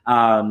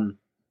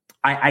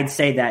I'd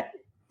say that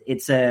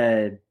it's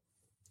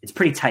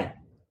pretty tight.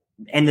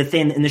 And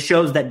the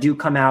shows that do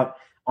come out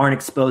aren't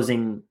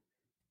exposing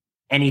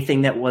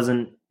anything that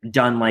wasn't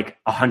done like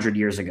 100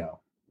 years ago,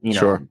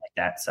 sure. Like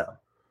that. So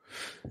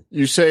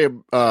you say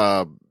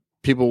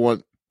people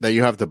want that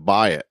you have to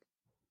buy it.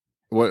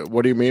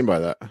 What do you mean by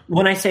that?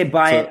 When I say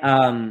buy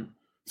it,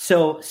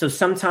 so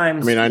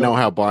sometimes, I mean, I know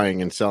how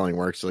buying and selling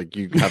works. Like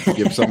you have to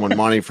give someone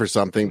money for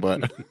something,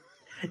 but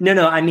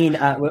no. I mean,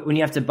 when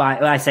you have to buy,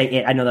 I say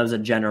it. I know that was a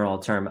general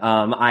term.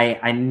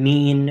 I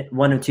mean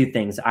one of two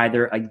things: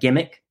 either a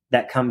gimmick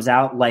that comes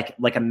out like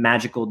a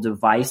magical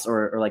device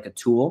or like a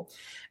tool,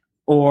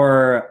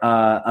 or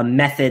a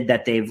method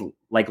that they've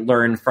like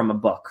learned from a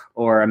book,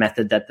 or a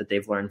method that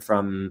they've learned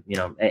from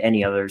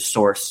any other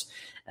source.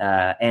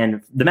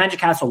 And the Magic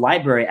Castle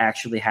Library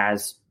actually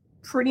has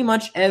pretty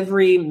much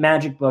every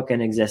magic book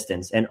in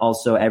existence, and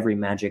also every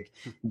magic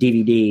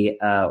DVD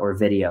or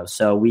video.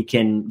 So we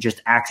can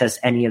just access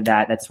any of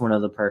that. That's one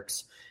of the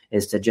perks,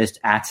 is to just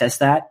access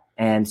that.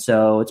 And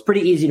so it's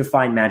pretty easy to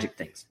find magic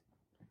things.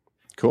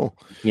 Cool.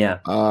 Yeah.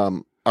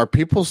 Are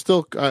people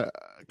still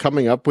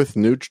coming up with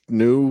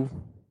new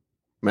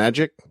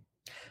magic?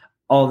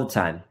 All the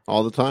time.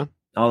 All the time?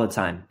 All the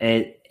time.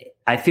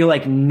 I feel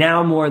like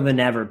now more than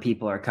ever,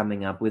 people are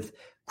coming up with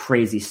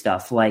crazy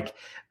stuff. Like,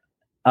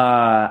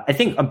 I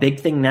think a big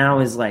thing now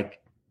is like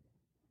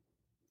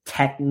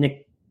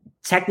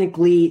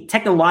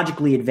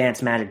technologically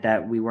advanced magic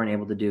that we weren't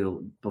able to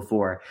do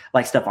before,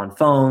 like stuff on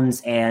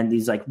phones and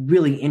these like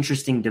really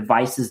interesting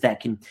devices that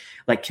can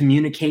like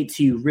communicate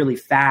to you really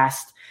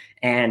fast.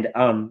 And,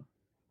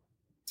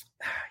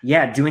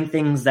 doing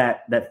things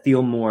that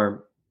feel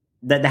more,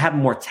 that have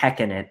more tech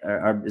in it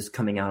is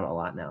coming out a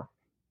lot now.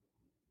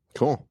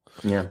 Cool.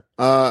 Yeah.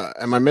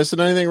 Am I missing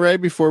anything, Ray,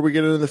 before we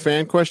get into the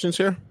fan questions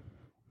here?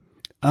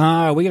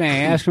 Are we going to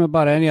ask him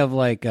about any of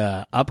like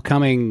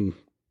upcoming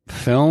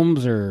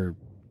films or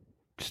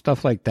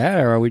stuff like that?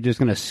 Or are we just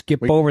going to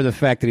skip over the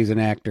fact that he's an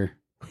actor?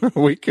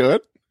 We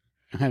could.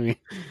 I mean,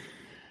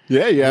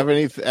 yeah. You have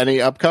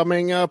any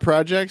upcoming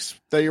projects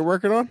that you're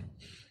working on?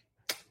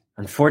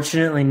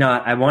 Unfortunately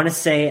not. I want to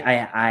say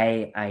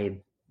I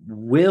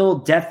will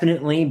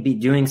definitely be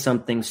doing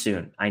something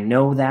soon. I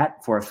know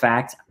that for a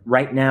fact.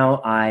 Right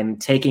now, I'm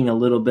taking a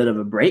little bit of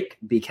a break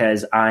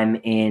because I'm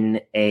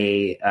in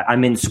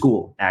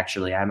school.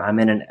 Actually, I'm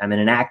in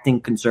an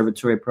acting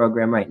conservatory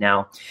program right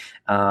now.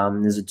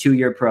 There's a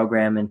 2-year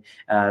program, and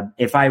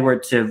if I were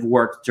to have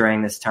worked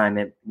during this time,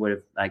 it would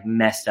have like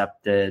messed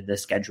up the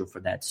schedule for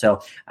that.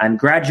 So I'm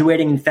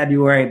graduating in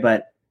February,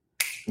 but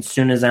as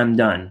soon as I'm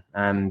done,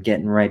 I'm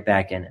getting right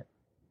back in it.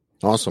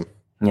 Awesome.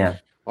 Yeah.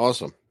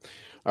 Awesome.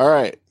 All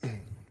right.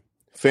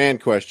 Fan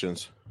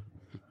questions.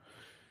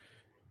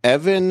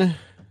 Evan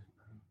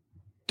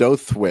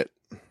Dothwit.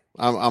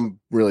 I'm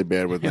really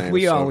bad with names.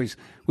 We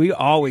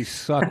always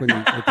suck with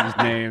these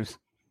names.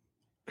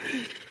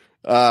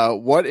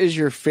 What is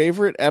your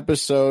favorite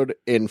episode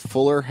in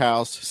Fuller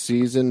House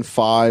season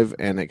 5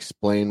 and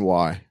explain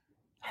why?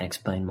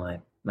 Explain why.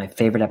 My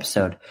favorite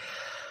episode.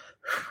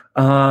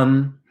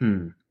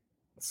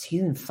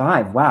 Season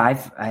 5. Wow,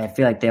 I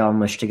feel like they all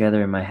mushed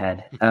together in my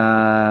head.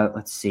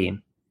 Let's see.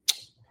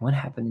 What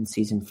happened in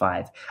season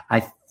 5?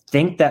 I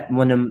think that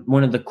one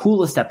of the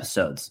coolest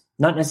episodes,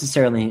 not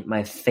necessarily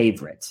my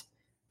favorite,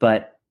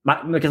 but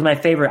because my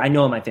favorite, I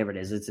know what my favorite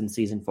is. It's in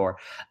season 4.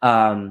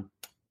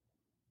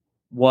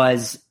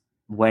 Was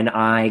when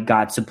I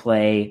got to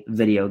play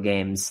video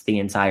games the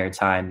entire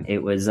time.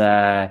 It was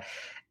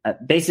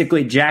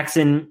basically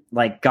Jackson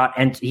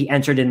he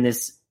entered in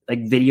this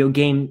like video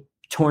game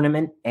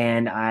tournament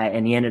and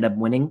he ended up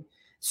winning.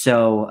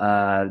 So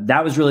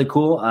that was really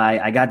cool.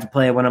 I got to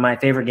play one of my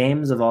favorite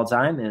games of all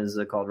time. It was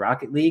called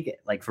Rocket League,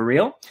 like for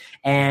real.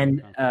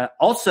 And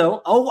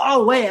also,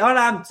 wait,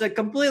 I'm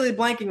completely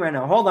blanking right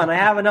now. Hold on, I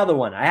have another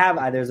one.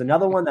 There's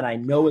another one that I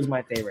know is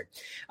my favorite.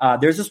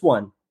 There's this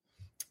one.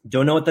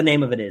 Don't know what the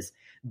name of it is,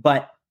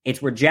 but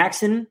it's where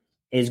Jackson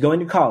is going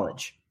to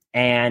college.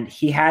 And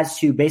he has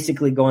to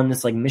basically go on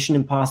this like Mission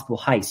Impossible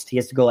heist. He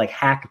has to go like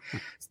hack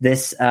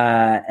this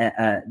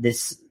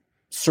this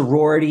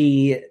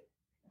sorority.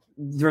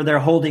 They're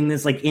holding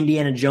this like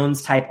Indiana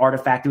Jones type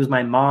artifact. It was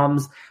my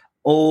mom's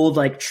old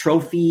like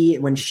trophy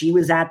when she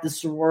was at the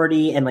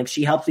sorority, and like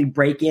she helps me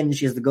break in.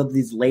 She has to go through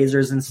these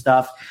lasers and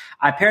stuff.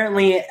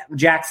 Apparently,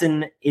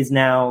 Jackson is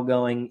now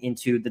going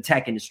into the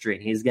tech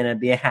industry. He's going to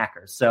be a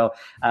hacker. So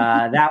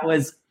that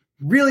was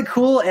really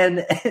cool.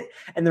 And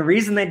the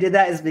reason they did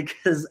that is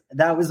because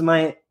that was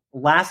my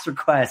last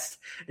request,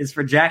 is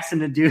for Jackson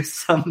to do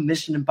some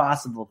Mission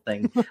Impossible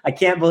thing. I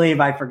can't believe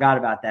I forgot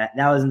about that.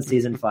 That was in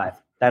season 5.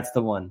 That's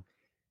the one.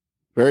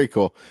 Very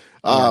cool.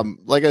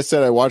 Like I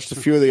said, I watched a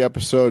few of the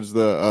episodes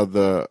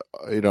the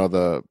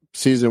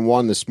season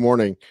 1 this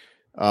morning.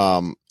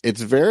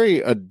 It's very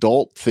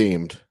adult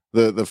themed.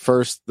 The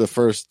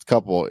first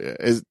couple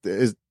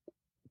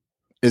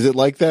is it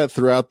like that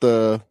throughout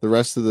the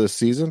rest of the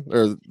season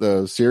or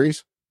the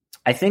series?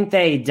 I think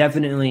they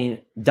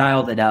definitely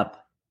dialed it up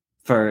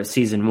for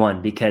season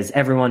 1 because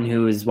everyone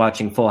who is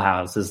watching Full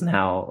House is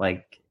now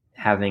like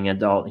having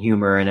adult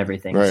humor and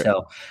everything. Right.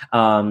 So,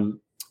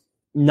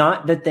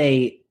 not that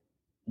they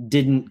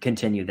didn't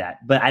continue that,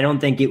 but I don't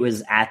think it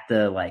was at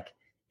the like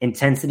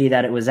intensity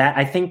that it was at.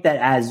 I think that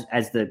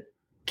as the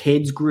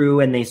kids grew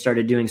and they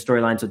started doing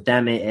storylines with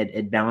them,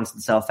 it balanced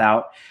itself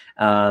out.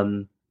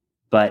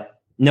 But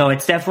no,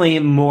 it's definitely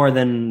more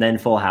than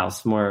Full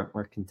House,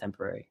 more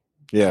contemporary.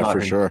 Yeah,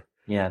 modern. For sure.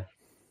 Yeah.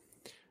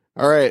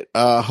 All right.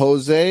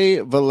 Jose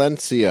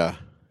Valencia,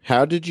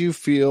 how did you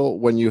feel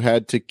when you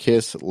had to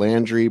kiss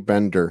Landry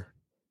Bender?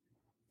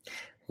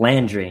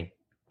 Landry.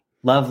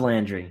 Love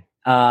Landry.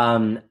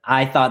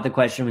 I thought the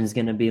question was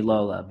going to be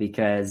Lola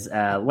because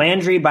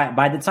Landry,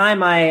 by the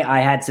time I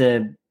had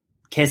to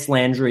kiss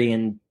Landry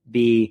and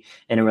be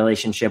in a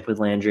relationship with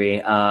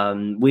Landry,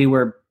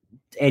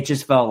 it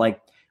just felt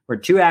like we're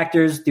 2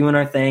 actors doing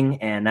our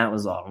thing, and that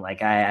was all.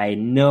 Like I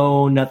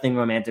know nothing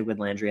romantic with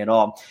Landry at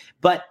all.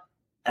 But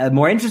a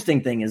more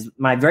interesting thing is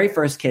my very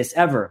first kiss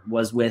ever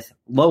was with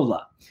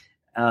Lola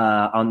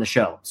on the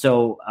show.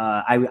 So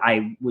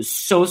I was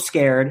so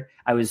scared.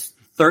 I was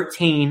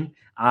 13.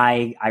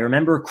 I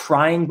remember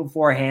crying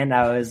beforehand.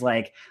 I was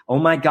like, oh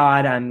my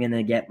God, I'm going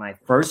to get my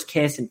first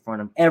kiss in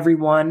front of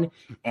everyone.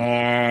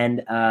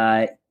 And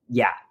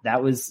yeah,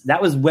 that was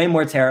way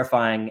more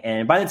terrifying.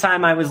 And by the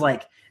time I was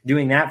like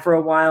doing that for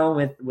a while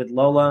with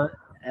Lola,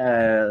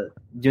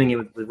 doing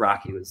it with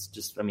Rocky was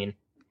just, I mean,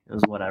 it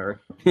was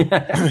whatever.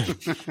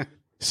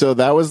 So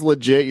that was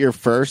legit your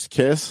first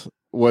kiss?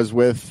 Was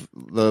with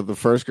the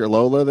first girl,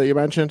 Lola, that you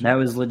mentioned? That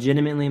was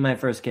legitimately my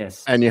first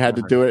kiss. And you had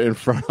to do it in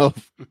front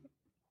of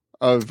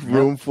a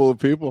room full of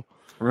people?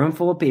 Room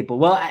full of people.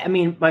 Well, I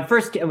mean, my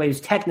first kiss was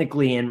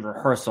technically in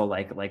rehearsal,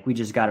 like we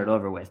just got it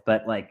over with.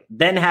 But like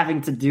then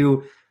having to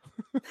do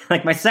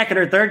like my second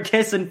or third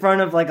kiss in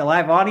front of like a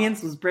live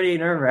audience was pretty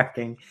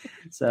nerve-wracking.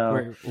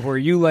 So were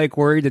you like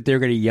worried that they're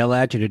going to yell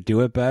at you to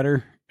do it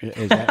better?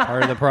 Is that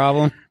part of the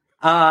problem?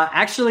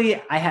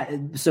 Actually,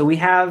 we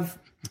have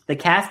the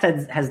cast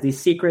has these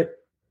secret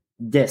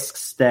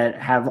discs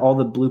that have all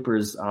the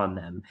bloopers on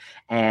them,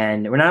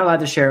 and we're not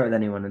allowed to share it with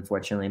anyone,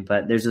 unfortunately.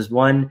 But there's this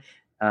one.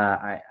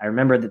 I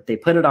remember that they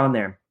put it on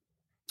there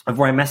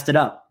before I messed it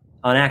up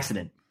on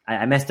accident.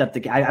 I messed up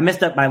I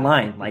messed up my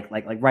line like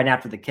right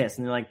after the kiss,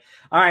 and they're like,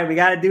 "All right, we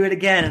got to do it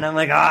again," and I'm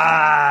like,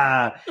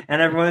 "Ah!"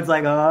 and everyone's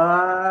like,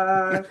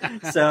 "Ah!"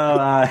 So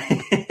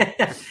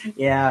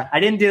yeah, I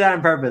didn't do that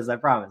on purpose. I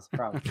promise.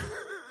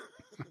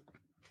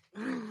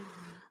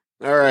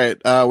 All right.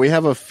 We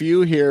have a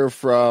few here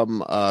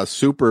from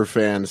super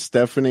fan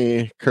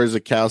Stephanie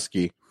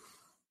Kurzakowski.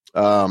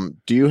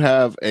 Do you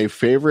have a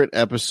favorite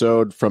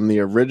episode from the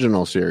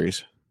original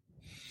series?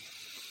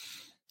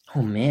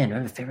 Oh man, I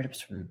have a favorite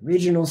episode from the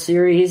original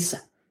series.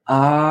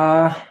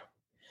 Man,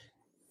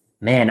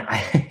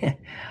 I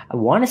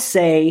want to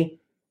say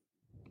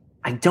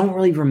I don't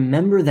really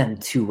remember them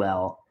too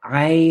well.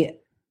 They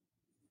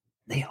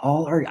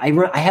all are.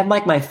 I have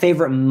like my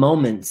favorite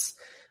moments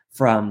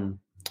from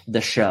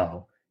the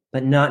show,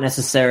 but not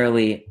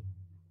necessarily.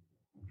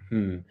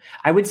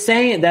 I would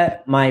say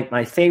that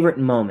my favorite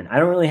moment. I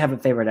don't really have a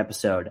favorite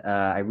episode.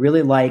 I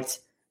really liked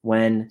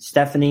when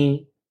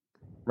Stephanie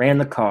ran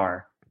the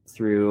car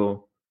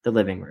through the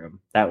living room.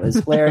 That was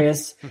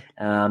hilarious.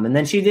 And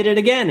then she did it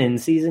again in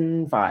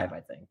season 5, I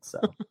think. So,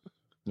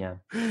 yeah.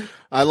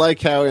 I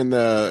like how in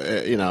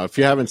the if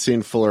you haven't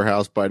seen Fuller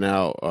House by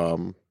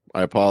now,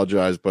 I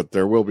apologize, but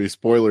there will be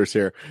spoilers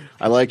here.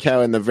 I like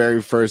how in the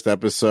very first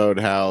episode,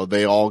 how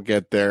they all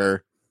get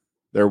their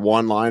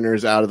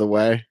one-liners out of the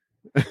way,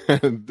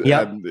 and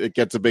it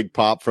gets a big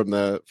pop from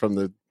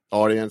the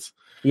audience.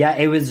 Yeah,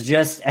 it was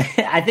just.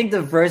 I think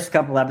the first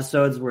couple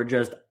episodes were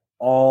just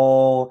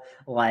all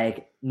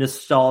like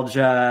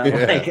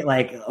nostalgia,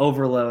 like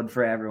overload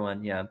for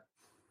everyone. Yeah,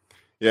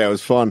 it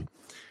was fun.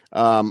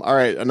 All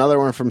right, another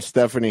one from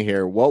Stephanie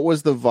here. What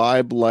was the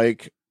vibe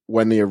like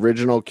when the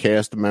original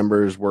cast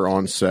members were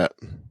on set?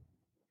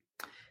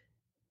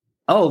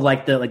 Oh,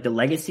 like the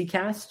legacy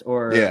cast,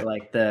 or So,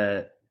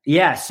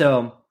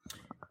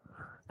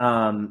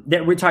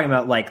 we're talking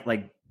about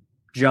like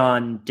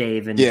John,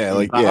 Dave, and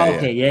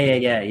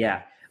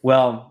yeah.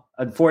 Well,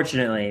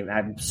 unfortunately,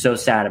 I'm so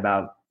sad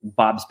about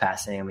Bob's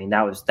passing. I mean,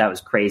 that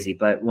was crazy.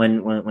 But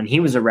when he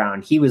was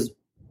around, he was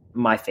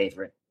my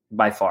favorite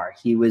by far.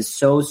 He was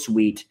so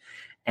sweet,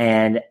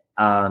 and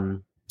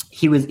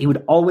he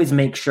would always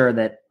make sure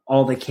that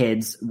all the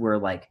kids were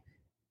like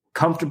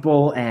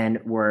comfortable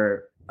and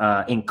were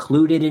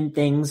included in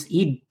things.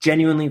 He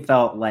genuinely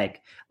felt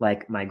like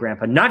my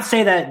grandpa. Not to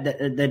say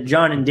that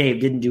John and Dave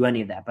didn't do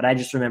any of that, but I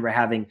just remember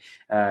having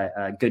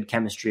good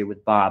chemistry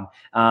with Bob.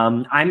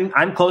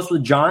 I'm close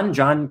with John.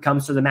 John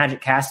comes to the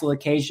Magic Castle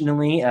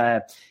occasionally.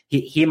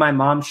 He and my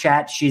mom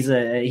chat. He's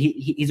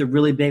a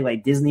really big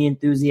like Disney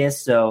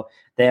enthusiast, so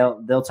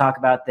they'll talk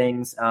about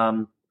things.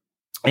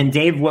 And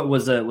Dave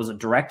was a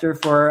director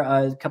for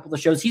a couple of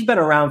shows. He's been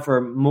around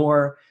for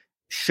more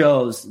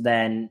shows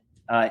than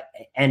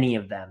any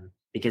of them,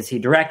 because he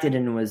directed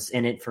and was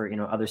in it for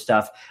other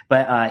stuff.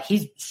 But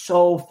he's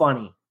so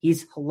funny.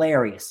 He's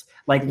hilarious.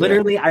 Like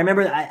literally, I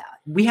remember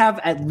we have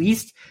at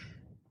least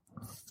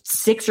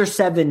 6 or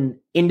 7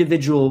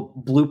 individual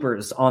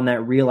bloopers on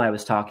that reel I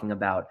was talking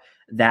about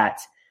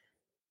that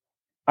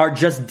are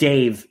just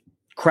Dave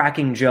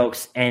cracking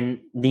jokes and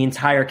the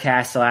entire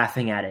cast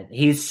laughing at it.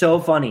 He's so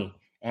funny.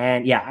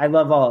 And yeah, I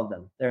love all of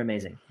them. They're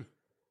amazing.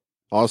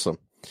 Awesome.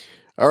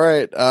 All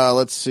right.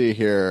 Let's see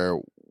here.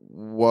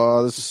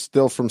 Well, this is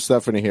still from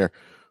Stephanie here.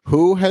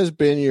 Who has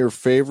been your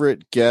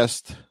favorite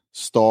guest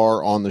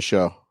star on the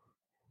show?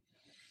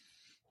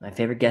 My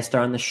favorite guest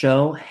star on the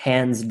show,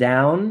 hands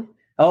down.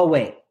 Oh,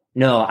 wait.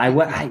 No,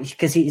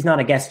 because he's not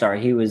a guest star.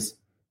 He was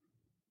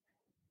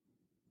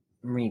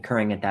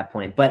recurring at that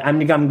point. But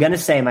I'm going to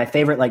say my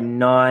favorite like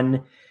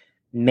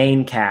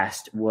non-main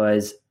cast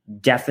was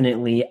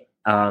definitely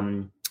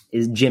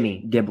is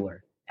Jimmy Gibbler.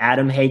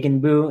 Adam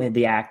Hagenboo,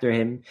 the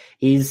actor,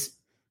 he's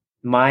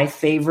my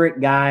favorite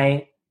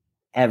guy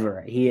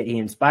ever. He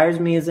inspires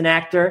me as an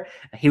actor.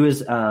 He was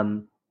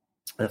the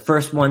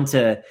first one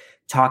to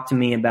talk to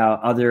me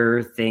about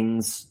other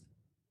things,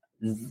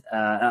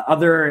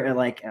 other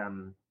like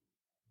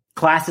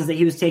classes that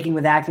he was taking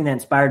with acting that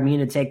inspired me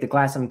to take the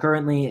class I'm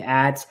currently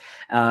at.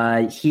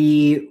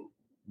 He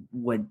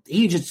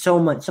just so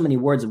many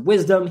words of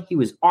wisdom. He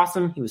was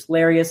awesome. He was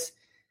hilarious.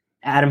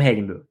 Adam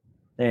Hagenboom.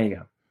 There you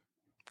go.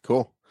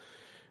 Cool.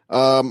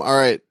 All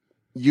right.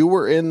 You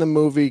were in the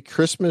movie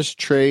Christmas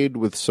Trade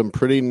with some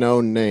pretty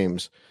known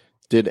names.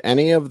 Did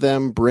any of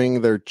them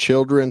bring their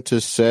children to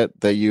set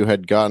that you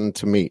had gotten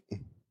to meet?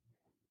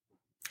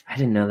 I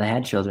didn't know they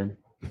had children.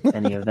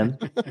 Any of them?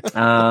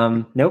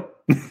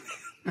 Nope.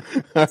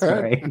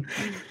 Sorry. Right.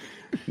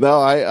 No,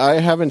 I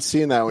haven't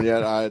seen that one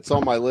yet. It's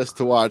on my list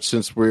to watch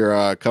since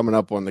we're coming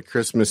up on the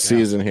Christmas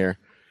season here.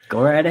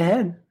 Go right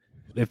ahead.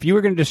 If you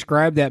were going to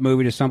describe that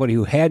movie to somebody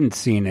who hadn't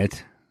seen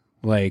it,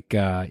 like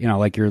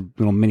like your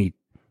little mini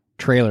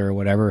trailer or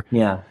whatever,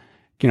 yeah,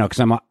 because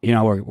I'm,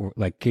 we're,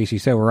 like Casey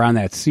said, we're on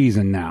that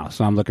season now,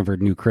 so I'm looking for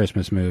new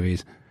Christmas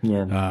movies.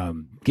 Yeah,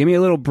 give me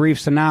a little brief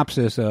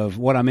synopsis of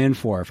what I'm in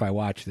for if I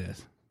watch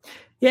this.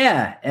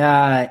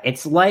 Yeah,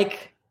 it's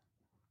like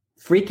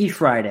Freaky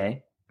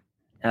Friday,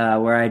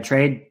 where I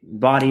trade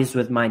bodies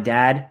with my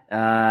dad.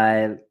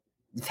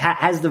 It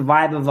has the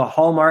vibe of a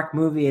Hallmark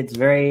movie. It's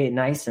very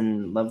nice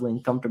and lovely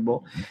and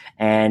comfortable,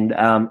 and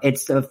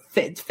it's a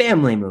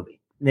family movie.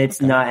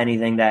 It's not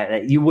anything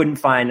that you wouldn't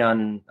find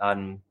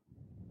on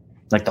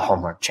like the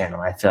Hallmark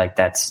Channel. I feel like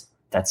that's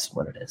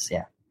what it is.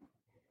 Yeah.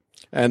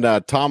 And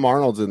Tom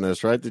Arnold's in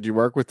this, right? Did you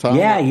work with Tom?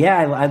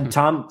 Yeah.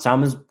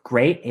 Tom was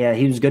great. Yeah,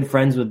 he was good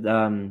friends with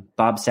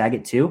Bob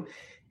Saget too,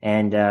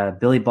 and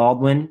Billy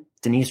Baldwin,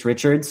 Denise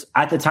Richards.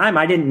 At the time,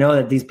 I didn't know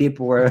that these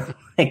people were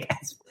like,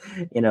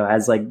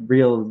 as like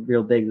real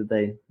big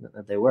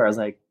that they were. I was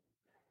like,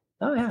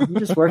 oh yeah, I'm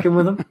just working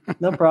with them,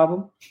 no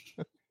problem.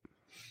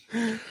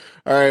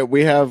 All right,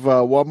 we have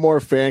one more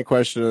fan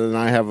question, and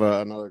I have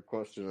another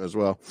question as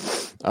well.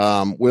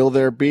 Will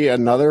there be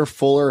another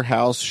Fuller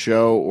House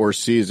show or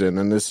season?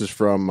 And this is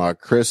from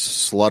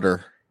Chris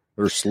Sluter.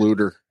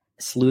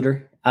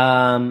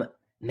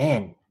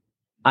 Man,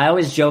 I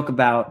always joke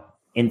about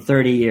in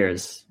 30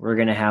 years we're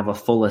gonna have a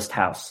Fullest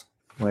House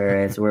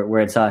where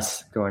it's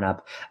us growing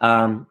up.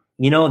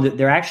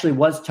 There actually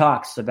was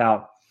talks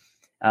about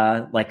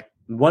like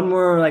one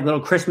more like little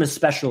Christmas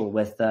special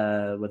with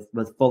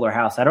Fuller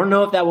House. I don't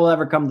know if that will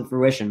ever come to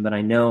fruition, but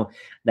I know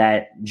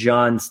that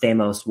John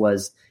Stamos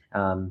was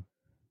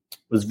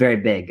very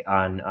big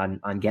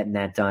on getting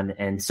that done,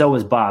 and so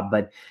was Bob.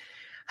 But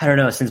I don't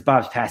know, since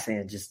Bob's passing,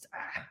 it just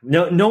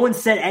no one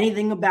said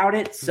anything about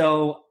it,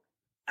 so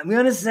I'm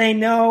gonna say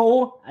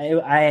no.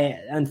 I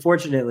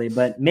unfortunately,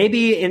 but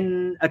maybe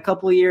in a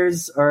couple of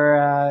years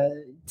or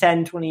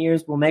 10, 20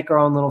 years, we'll make our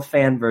own little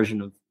fan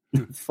version of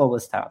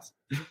Fullest House.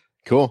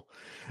 Cool.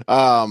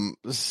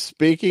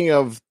 Speaking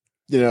of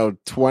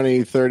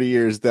 20, 30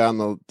 years down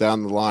the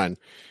line,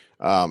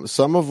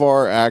 some of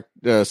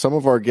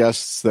our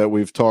guests that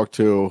we've talked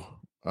to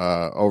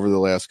over the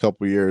last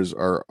couple of years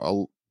are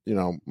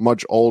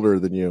much older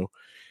than you,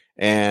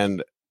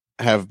 and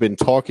have been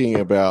talking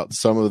about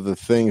some of the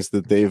things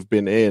that they've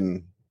been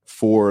in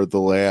for the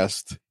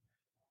last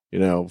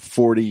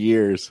 40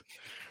 years.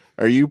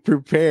 Are you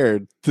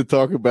prepared to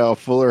talk about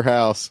Fuller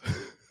House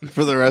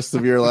for the rest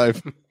of your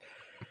life?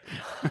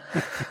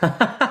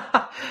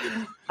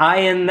 I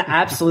am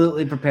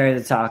absolutely prepared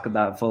to talk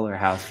about Fuller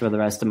House for the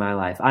rest of my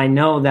life. I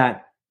know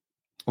that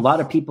a lot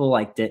of people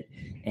liked it,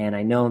 and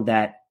I know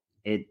that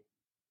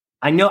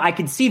I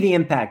can see the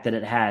impact that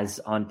it has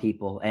on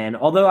people. And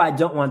although I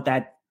don't want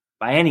that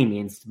by any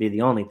means to be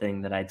the only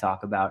thing that I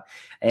talk about,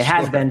 it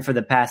has been for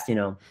the past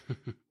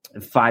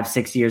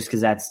 5-6 years,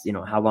 because that's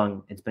how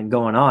long it's been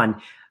going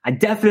on. I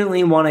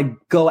definitely want to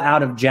go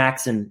out of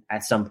Jackson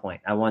at some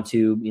point. I want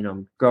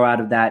to, grow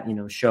out of that,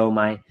 show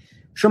my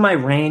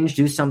range,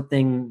 do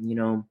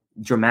something,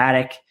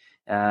 dramatic,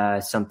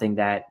 something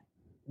that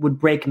would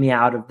break me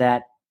out of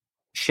that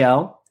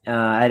shell,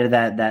 out of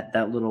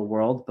that little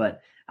world.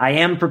 But I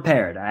am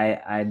prepared.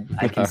 I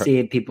can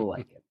see people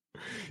like it.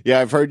 Yeah,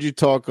 I've heard you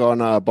talk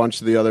on a bunch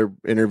of the other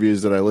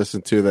interviews that I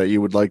listened to that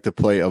you would like to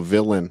play a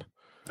villain.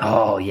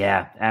 Oh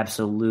yeah,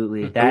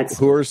 absolutely.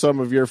 Who are some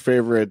of your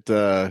favorite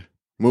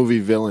movie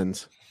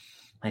villains?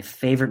 My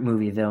favorite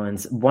movie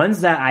villains,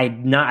 ones that I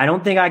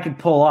don't think I could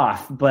pull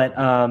off, but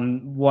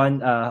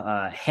one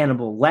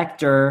Hannibal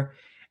Lecter.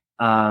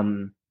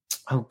 Oh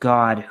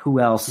God,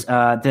 who else?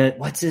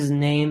 What's his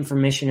name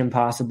from Mission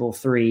Impossible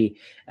 3?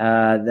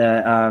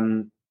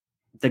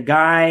 The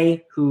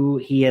guy who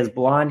he has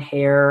blonde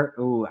hair.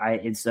 Oh,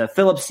 it's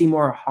Philip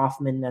Seymour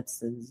Hoffman. That's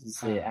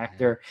the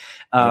actor.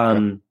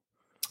 Okay.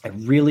 I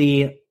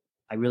really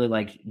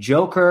like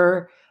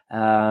Joker.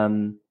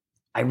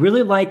 I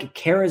really like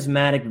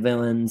charismatic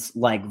villains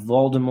like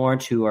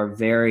Voldemort, who are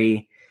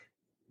very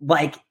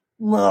like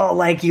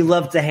you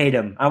love to hate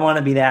him. I want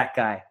to be that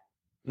guy.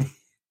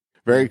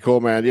 Very cool,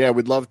 man. Yeah,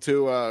 we'd love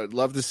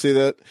to see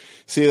that,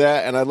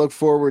 and I look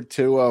forward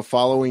to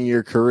following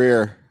your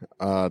career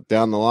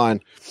down the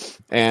line.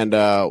 And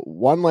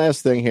one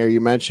last thing here,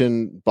 you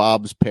mentioned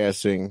Bob's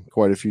passing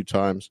quite a few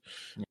times.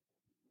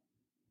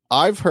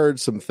 I've heard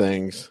some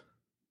things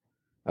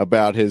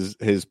about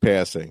his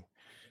passing.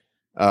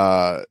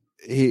 It's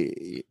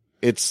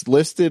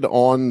listed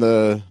on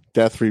the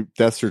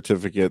death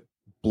certificate,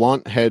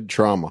 blunt head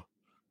trauma.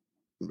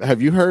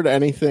 Have you heard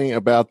anything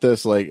about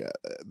this? Like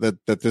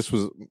that this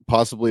was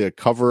possibly a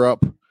cover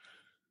up?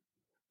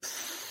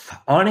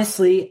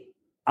 Honestly,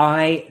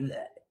 when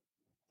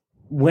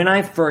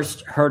I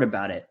first heard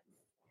about it,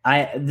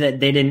 they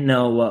didn't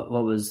know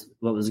what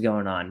was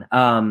going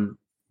on.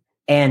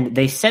 And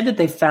they said that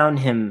they found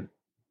him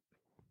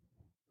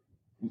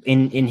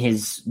in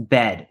his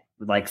bed,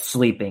 like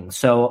sleeping.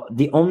 So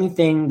the only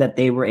thing that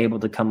they were able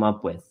to come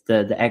up with,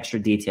 the extra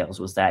details,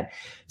 was that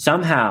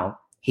somehow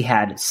he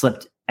had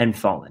slipped and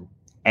fallen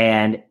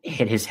and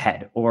hit his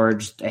head, or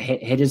just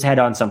hit his head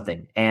on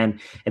something.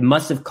 And it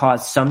must have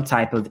caused some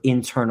type of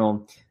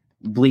internal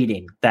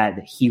bleeding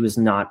that he was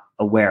not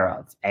aware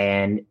of.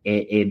 And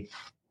he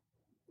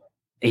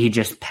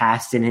just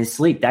passed in his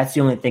sleep. That's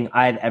the only thing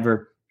I've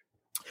ever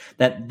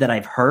that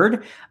I've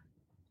heard.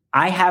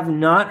 I have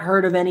not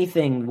heard of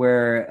anything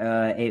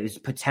where it was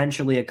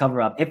potentially a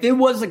cover-up. If it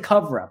was a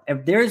cover-up,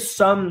 if there's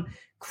some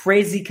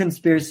crazy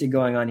conspiracy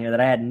going on here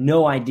that I had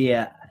no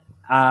idea,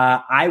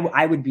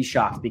 I would be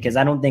shocked, because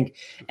I don't think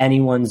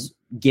anyone's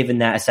given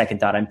that a second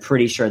thought. I'm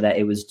pretty sure that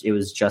it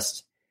was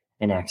just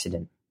an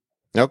accident.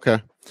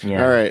 Okay.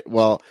 Yeah. All right.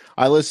 Well,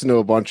 I listen to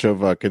a bunch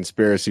of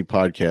conspiracy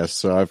podcasts,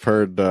 so I've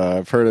heard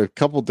a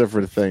couple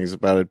different things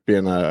about it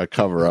being a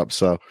cover-up.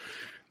 So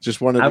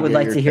just wanted. I would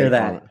like to hear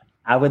that.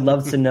 I would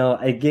love to know.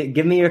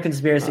 Give me your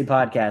conspiracy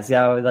podcast.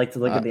 Yeah, I would like to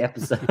look at the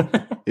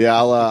episode. Yeah,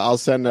 I'll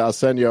send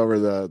you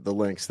over the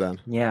links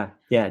then. Yeah,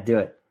 do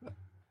it.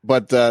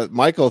 But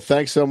Michael,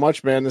 thanks so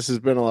much, man. This has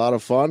been a lot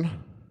of fun.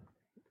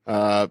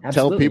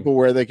 Tell people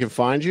where they can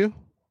find you.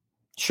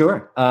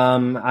 Sure.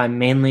 I'm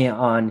mainly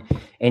on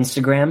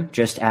Instagram,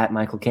 just at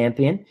Michael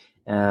Campion.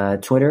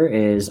 Twitter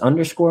is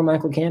 _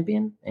 Michael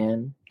Campion,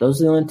 and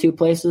those are the only two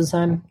places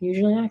I'm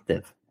usually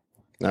active.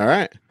 All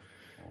right.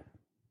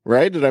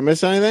 Ray, did I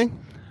miss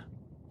anything?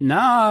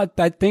 No,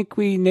 I think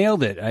we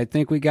nailed it. I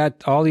think we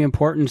got all the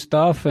important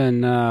stuff,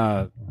 and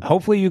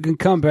hopefully you can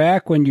come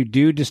back when you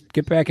do just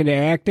get back into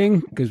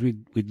acting, because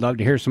we'd love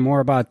to hear some more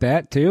about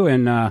that too.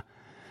 And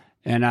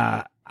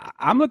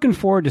I'm looking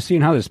forward to seeing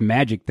how this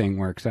magic thing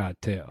works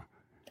out too.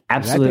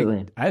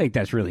 Absolutely. I think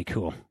that's really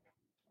cool.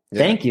 Yeah.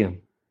 Thank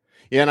you.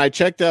 Yeah, and I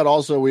checked out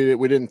also, we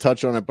didn't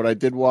touch on it, but I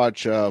did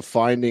watch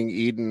Finding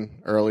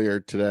Eden earlier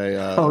today.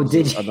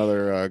 Did you?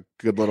 Another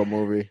good little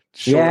movie.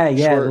 Short, a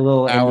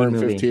little hour and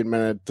movie.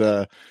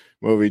 15-minute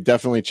movie.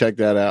 Definitely check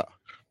that out.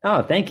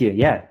 Oh, thank you.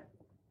 Yeah.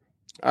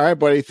 All right,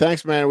 buddy.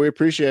 Thanks, man. We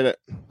appreciate it.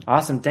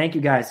 Awesome. Thank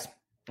you, guys.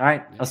 All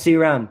right. I'll see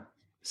you around.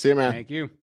 See you, man. Thank you.